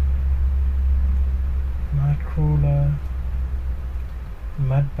 Nightcrawler.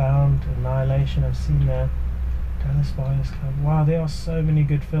 Nation, I've seen that. Dallas Buyers Club. Wow, there are so many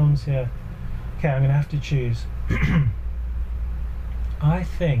good films here. Okay, I'm gonna have to choose. I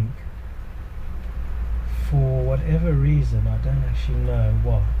think, for whatever reason, I don't actually know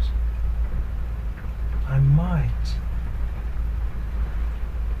what, I might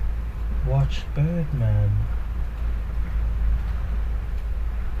watch Birdman.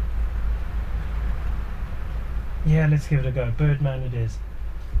 Yeah, let's give it a go. Birdman it is.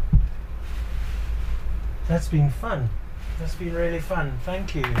 That's been fun. That's been really fun.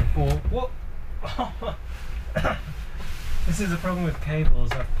 Thank you for... What? This is the problem with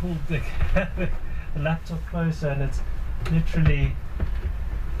cables. I've pulled the laptop closer and it's literally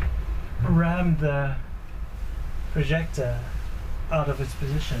rammed the projector out of its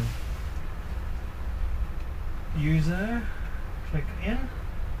position. User, click in.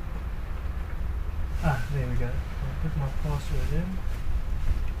 Ah, there we go. I'll put my password in.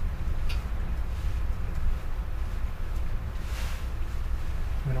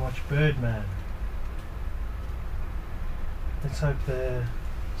 I'm going to watch Birdman. Let's hope the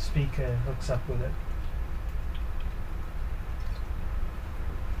speaker hooks up with it.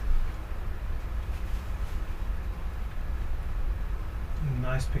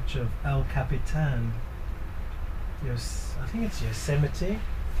 Nice picture of El Capitan. I think it's Yosemite.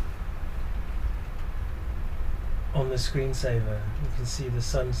 On the screensaver, you can see the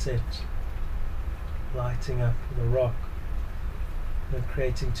sunset lighting up the rock. They're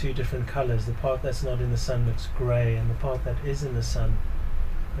creating two different colors. The part that's not in the sun looks grey, and the part that is in the sun,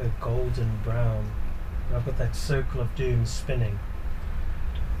 golden brown. And I've got that circle of doom spinning.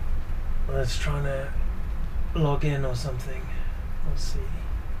 Well, it's trying to log in or something. We'll see.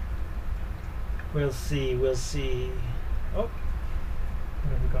 We'll see. We'll see. Oh,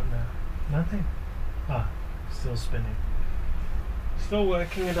 what have we got now? Nothing. Ah, still spinning. Still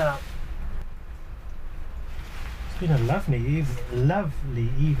working it out. It's been a lovely evening. Lovely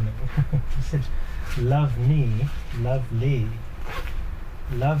evening. I said lovely, lovely,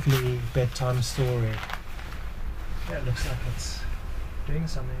 lovely bedtime story. Yeah, it looks like it's doing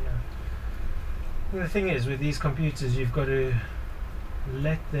something now. Well, the thing is, with these computers, you've got to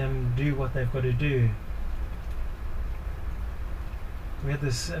let them do what they've got to do. We had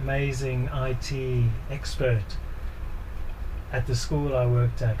this amazing IT expert at the school I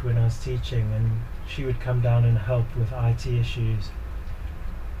worked at when I was teaching, and she would come down and help with IT issues.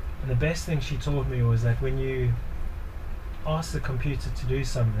 And the best thing she taught me was that when you ask the computer to do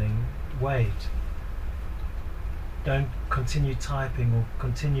something, wait. Don't continue typing or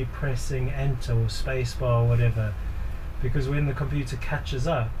continue pressing enter or spacebar or whatever, because when the computer catches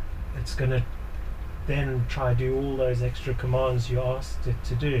up, it's going to then try to do all those extra commands you asked it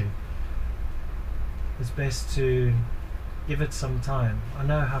to do. It's best to give it some time. I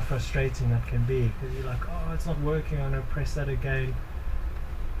know how frustrating that can be, because you're like, oh, it's not working, I'm going to press that again.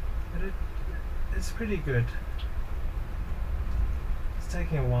 But it's pretty good. It's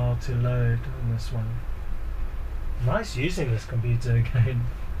taking a while to load on this one. Nice using this computer again.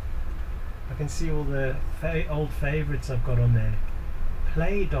 I can see all the old favorites I've got on there.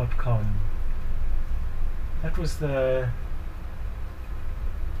 Play.com. That was the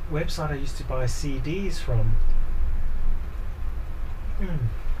website I used to buy CDs from.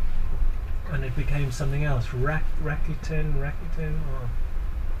 And it became something else. Rakuten. Oh,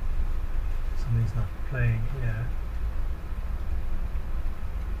 something's not playing here.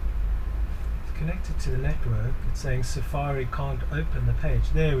 It's connected to the network. It's saying Safari can't open the page.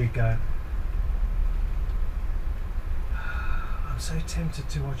 There we go. I'm so tempted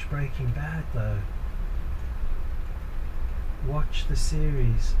to watch Breaking Bad though. Watch the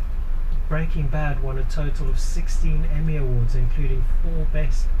series. Breaking Bad won a total of 16 Emmy Awards, including 4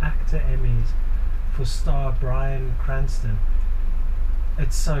 Best Actor Emmys for star Bryan Cranston.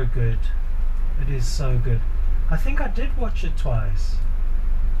 It's so good. It is so good. I think I did watch it twice.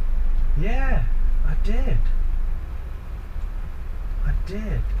 Yeah, I did.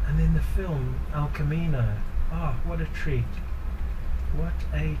 And then the film El Camino. Oh, what a treat. What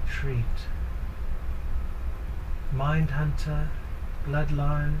a treat. Mindhunter,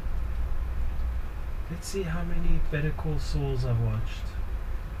 Bloodline. Let's see how many Better Call Sauls I've watched.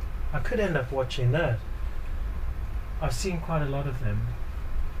 I could end up watching that. I've seen quite a lot of them.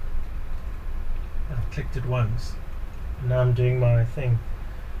 I've clicked it once. And now I'm doing my thing.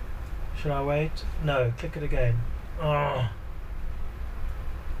 Should I wait? No, click it again. Oh,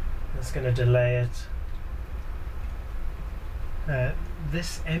 that's going to delay it.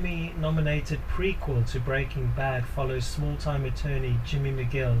 This Emmy-nominated prequel to Breaking Bad follows small-time attorney Jimmy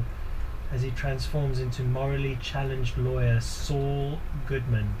McGill as he transforms into morally challenged lawyer Saul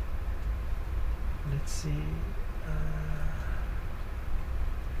Goodman. let's see.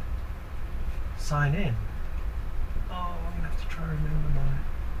 Sign in. Oh, I'm gonna have to try and remember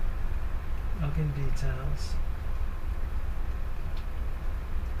my login details.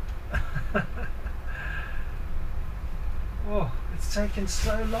 Oh, it's taken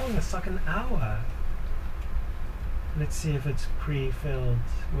so long. It's like an hour. Let's see if it's pre-filled.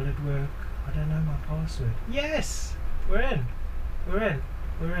 Will it work? I don't know my password. Yes! We're in. We're in.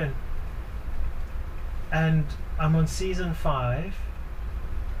 We're in. And I'm on season 5.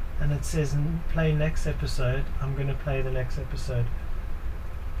 And it says play next episode. I'm going to play the next episode.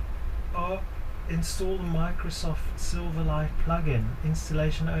 Oh, install the Microsoft Silverlight plugin.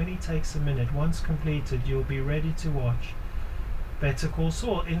 Installation only takes a minute. Once completed, you'll be ready to watch Better Call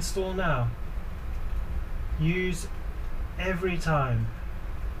Saul. Install now. Use every time.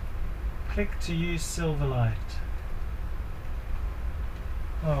 Click to use Silverlight.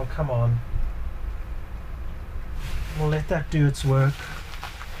 Oh, come on. We'll let that do its work.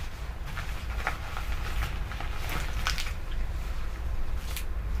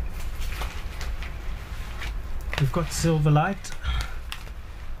 We've got Silverlight.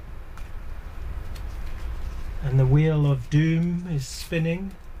 And the wheel of doom is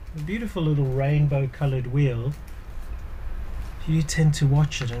spinning. A beautiful little rainbow colored wheel. You tend to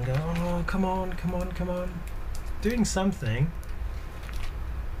watch it and go, oh, come on, come on, come on. Doing something.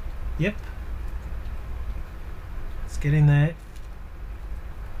 Yep. It's getting there.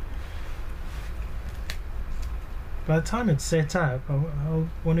 By the time it's set up, I'll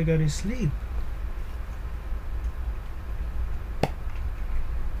want to go to sleep.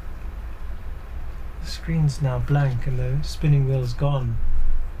 The screen's now blank and the spinning wheel's gone.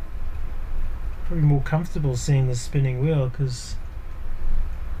 Probably more comfortable seeing the spinning wheel because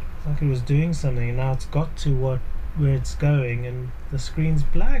it's like it was doing something and now it's got to where it's going and the screen's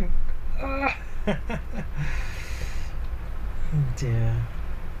blank. Ah. Oh dear.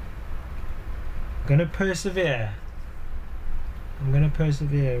 I'm gonna persevere. I'm gonna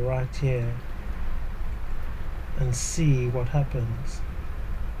persevere right here and see what happens.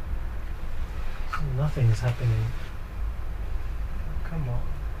 Nothing's happening. Oh, come on.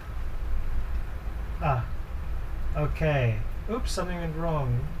 Ah, okay. Oops, something went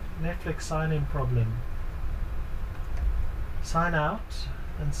wrong. Netflix sign-in problem. Sign out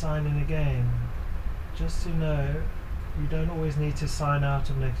and sign in again. Just to know, you don't always need to sign out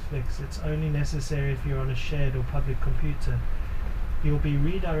of Netflix. It's only necessary if you're on a shared or public computer. You'll be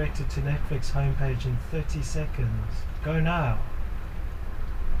redirected to Netflix homepage in 30 seconds. Go now.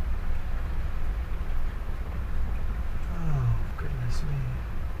 Oh, goodness me.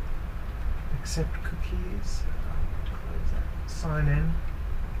 Accept cookies. Close that. Sign in.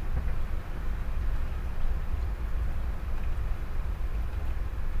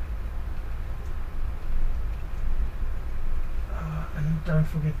 And don't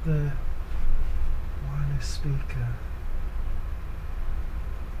forget the wireless speaker.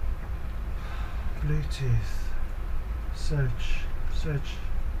 Bluetooth. Search.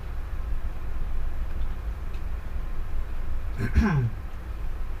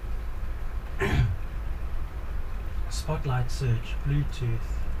 Spotlight search. Bluetooth.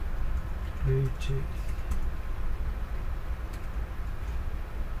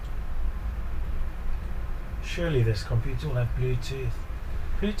 Surely this computer will have Bluetooth.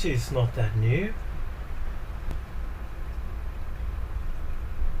 Bluetooth's not that new.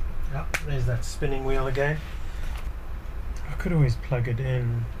 Oh, there's that spinning wheel again. I could always plug it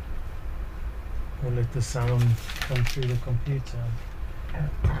in or let the sound come through the computer.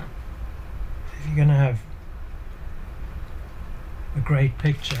 If you're going to have a great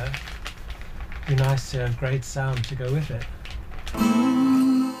picture, it'd be nice to have great sound to go with it.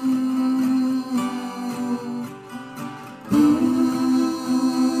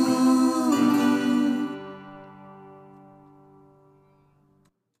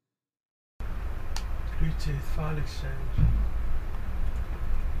 Bluetooth file exchange.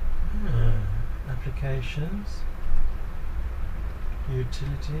 Applications.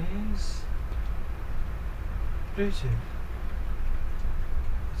 Utilities. Bluetooth.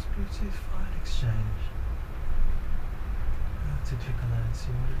 It's Bluetooth file exchange. I have to click on that and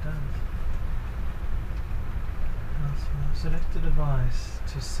see what it does. Select a device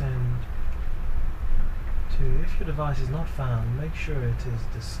to send to. If your device is not found, make sure it is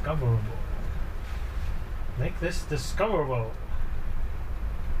discoverable. Make this discoverable.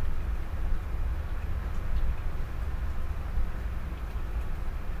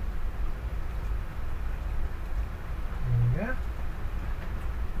 There we go.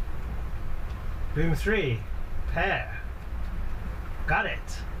 Boom 3. Pair. Got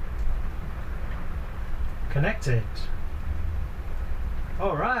it. Connected.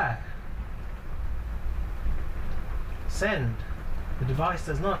 Alright. Send. The device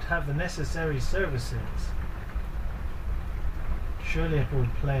does not have the necessary services. Surely it will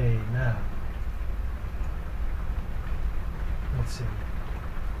play now. Let's see.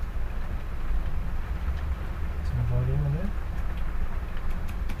 Some volume in there.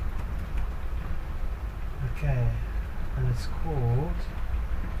 Okay. And it's called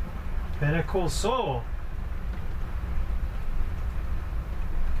Better Call Saul.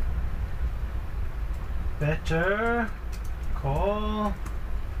 Better Call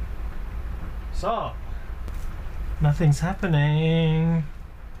Saul. Nothing's happening.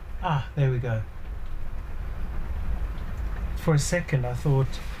 Ah, there we go. For a second I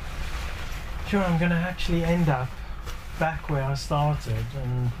thought, sure, I'm gonna actually end up back where I started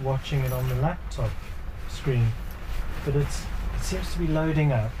and watching it on the laptop screen, but it seems to be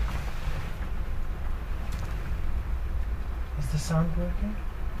loading up. Is the sound working?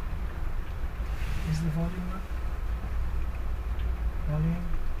 Is the volume up? Volume?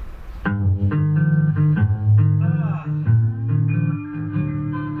 Ah.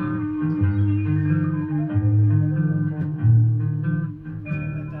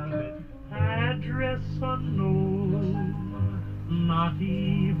 Turn that down a bit. Address unknown, not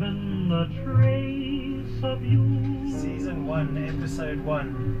even a trace of you. Season 1, episode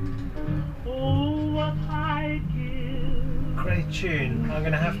 1. Oh, what I give. Great tune. I'm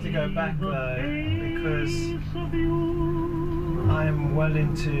gonna have to go back though because I'm well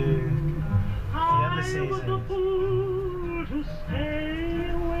into the other seasons.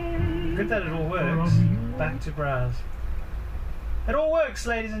 Good that it all works. Back to browse. It all works,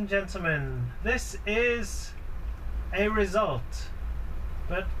 ladies and gentlemen. This is a result,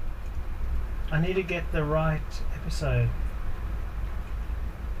 but I need to get the right episode.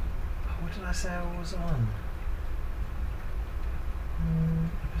 What did I say I was on?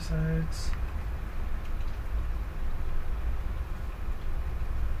 Episodes.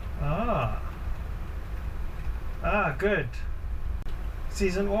 Good.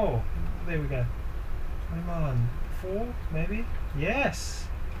 Season, oh, there we go. What am I on? 4, maybe? Yes!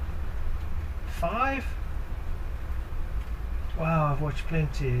 5? Wow, I've watched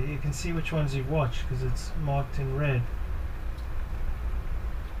plenty. You can see which ones you've watched because it's marked in red.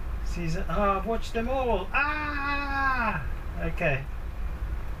 Season, I've watched them all! Ah! Okay.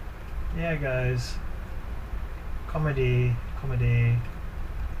 Yeah, guys. Comedy.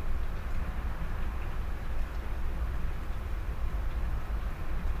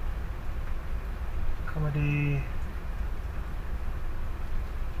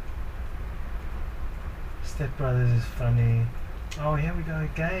 Step Brothers is funny. Oh, here we go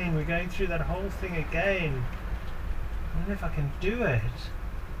again. We're going through that whole thing again. I wonder if I can do it.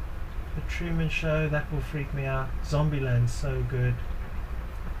 The Truman Show, that will freak me out. Zombieland's so good.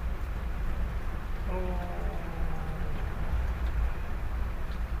 Oh.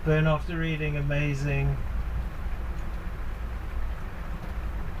 Burn After Reading, amazing.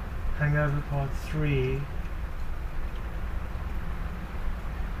 Hangover Part 3.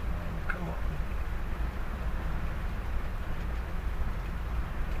 Come on.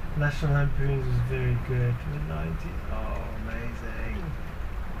 National Lampoon's was very good in the 90s. Oh, amazing.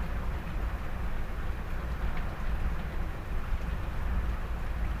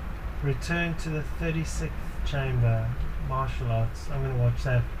 Return to the 36th Chamber, martial arts. I'm going to watch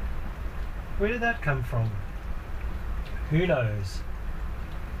that. Where did that come from? Who knows?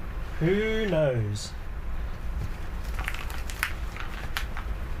 Who knows?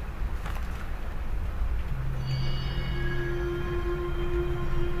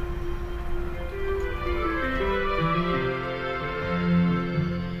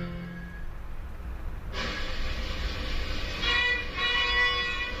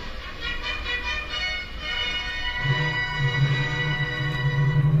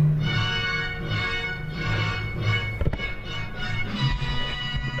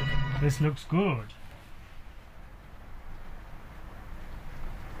 This looks good.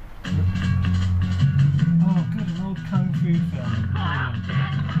 Oh, good, an old kung fu film.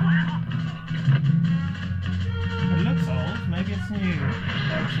 It looks old, maybe it's new.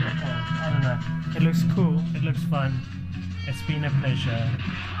 I don't know. It looks cool, it looks fun. It's been a pleasure.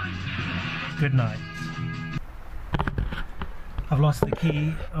 Good night. I've lost the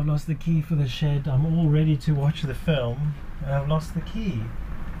key. I've lost the key for the shed. I'm all ready to watch the film, and I've lost the key.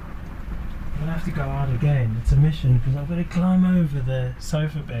 I'm gonna have to go out again. It's a mission because I've got to climb over the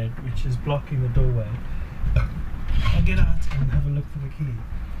sofa bed which is blocking the doorway. I'll get out and have a look for the key.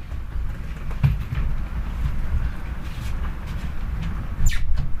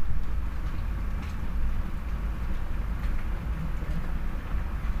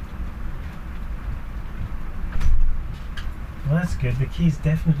 Well, that's good. The key's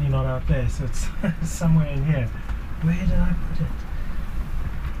definitely not out there, so it's somewhere in here. Where did I put it?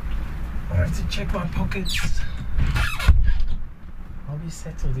 I have to check my pockets. I'll be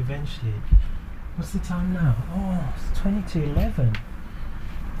settled eventually. What's the time now? Oh, it's 20 to 11.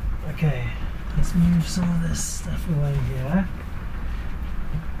 Okay, let's move some of this stuff away here.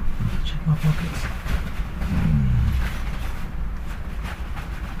 Check my pockets.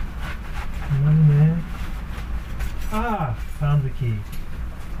 Nothing there. Ah, found the key.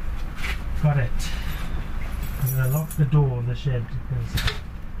 Got it. I'm going to lock the door of the shed because,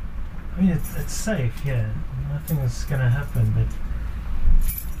 I mean, it's safe, yeah. Nothing is going to happen, but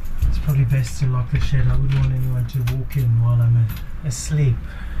it's probably best to lock the shed. I wouldn't want anyone to walk in while I'm asleep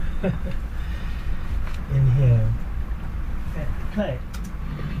in here. Okay, play.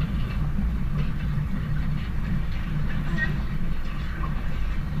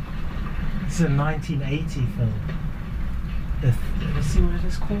 It's a 1980 film. Let's see what it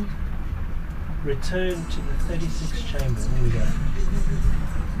is called. Return to the 36th chamber. There we go.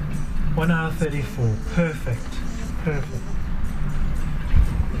 1 hour 34. Perfect. Perfect.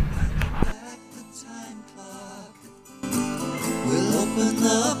 We'll open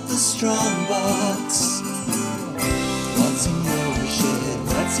up the strong box. What's in your shed?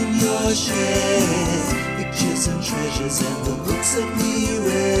 What's in your shed? Pictures and treasures and the books that we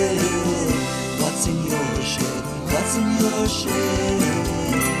read. What's in your shed? What's in your shed?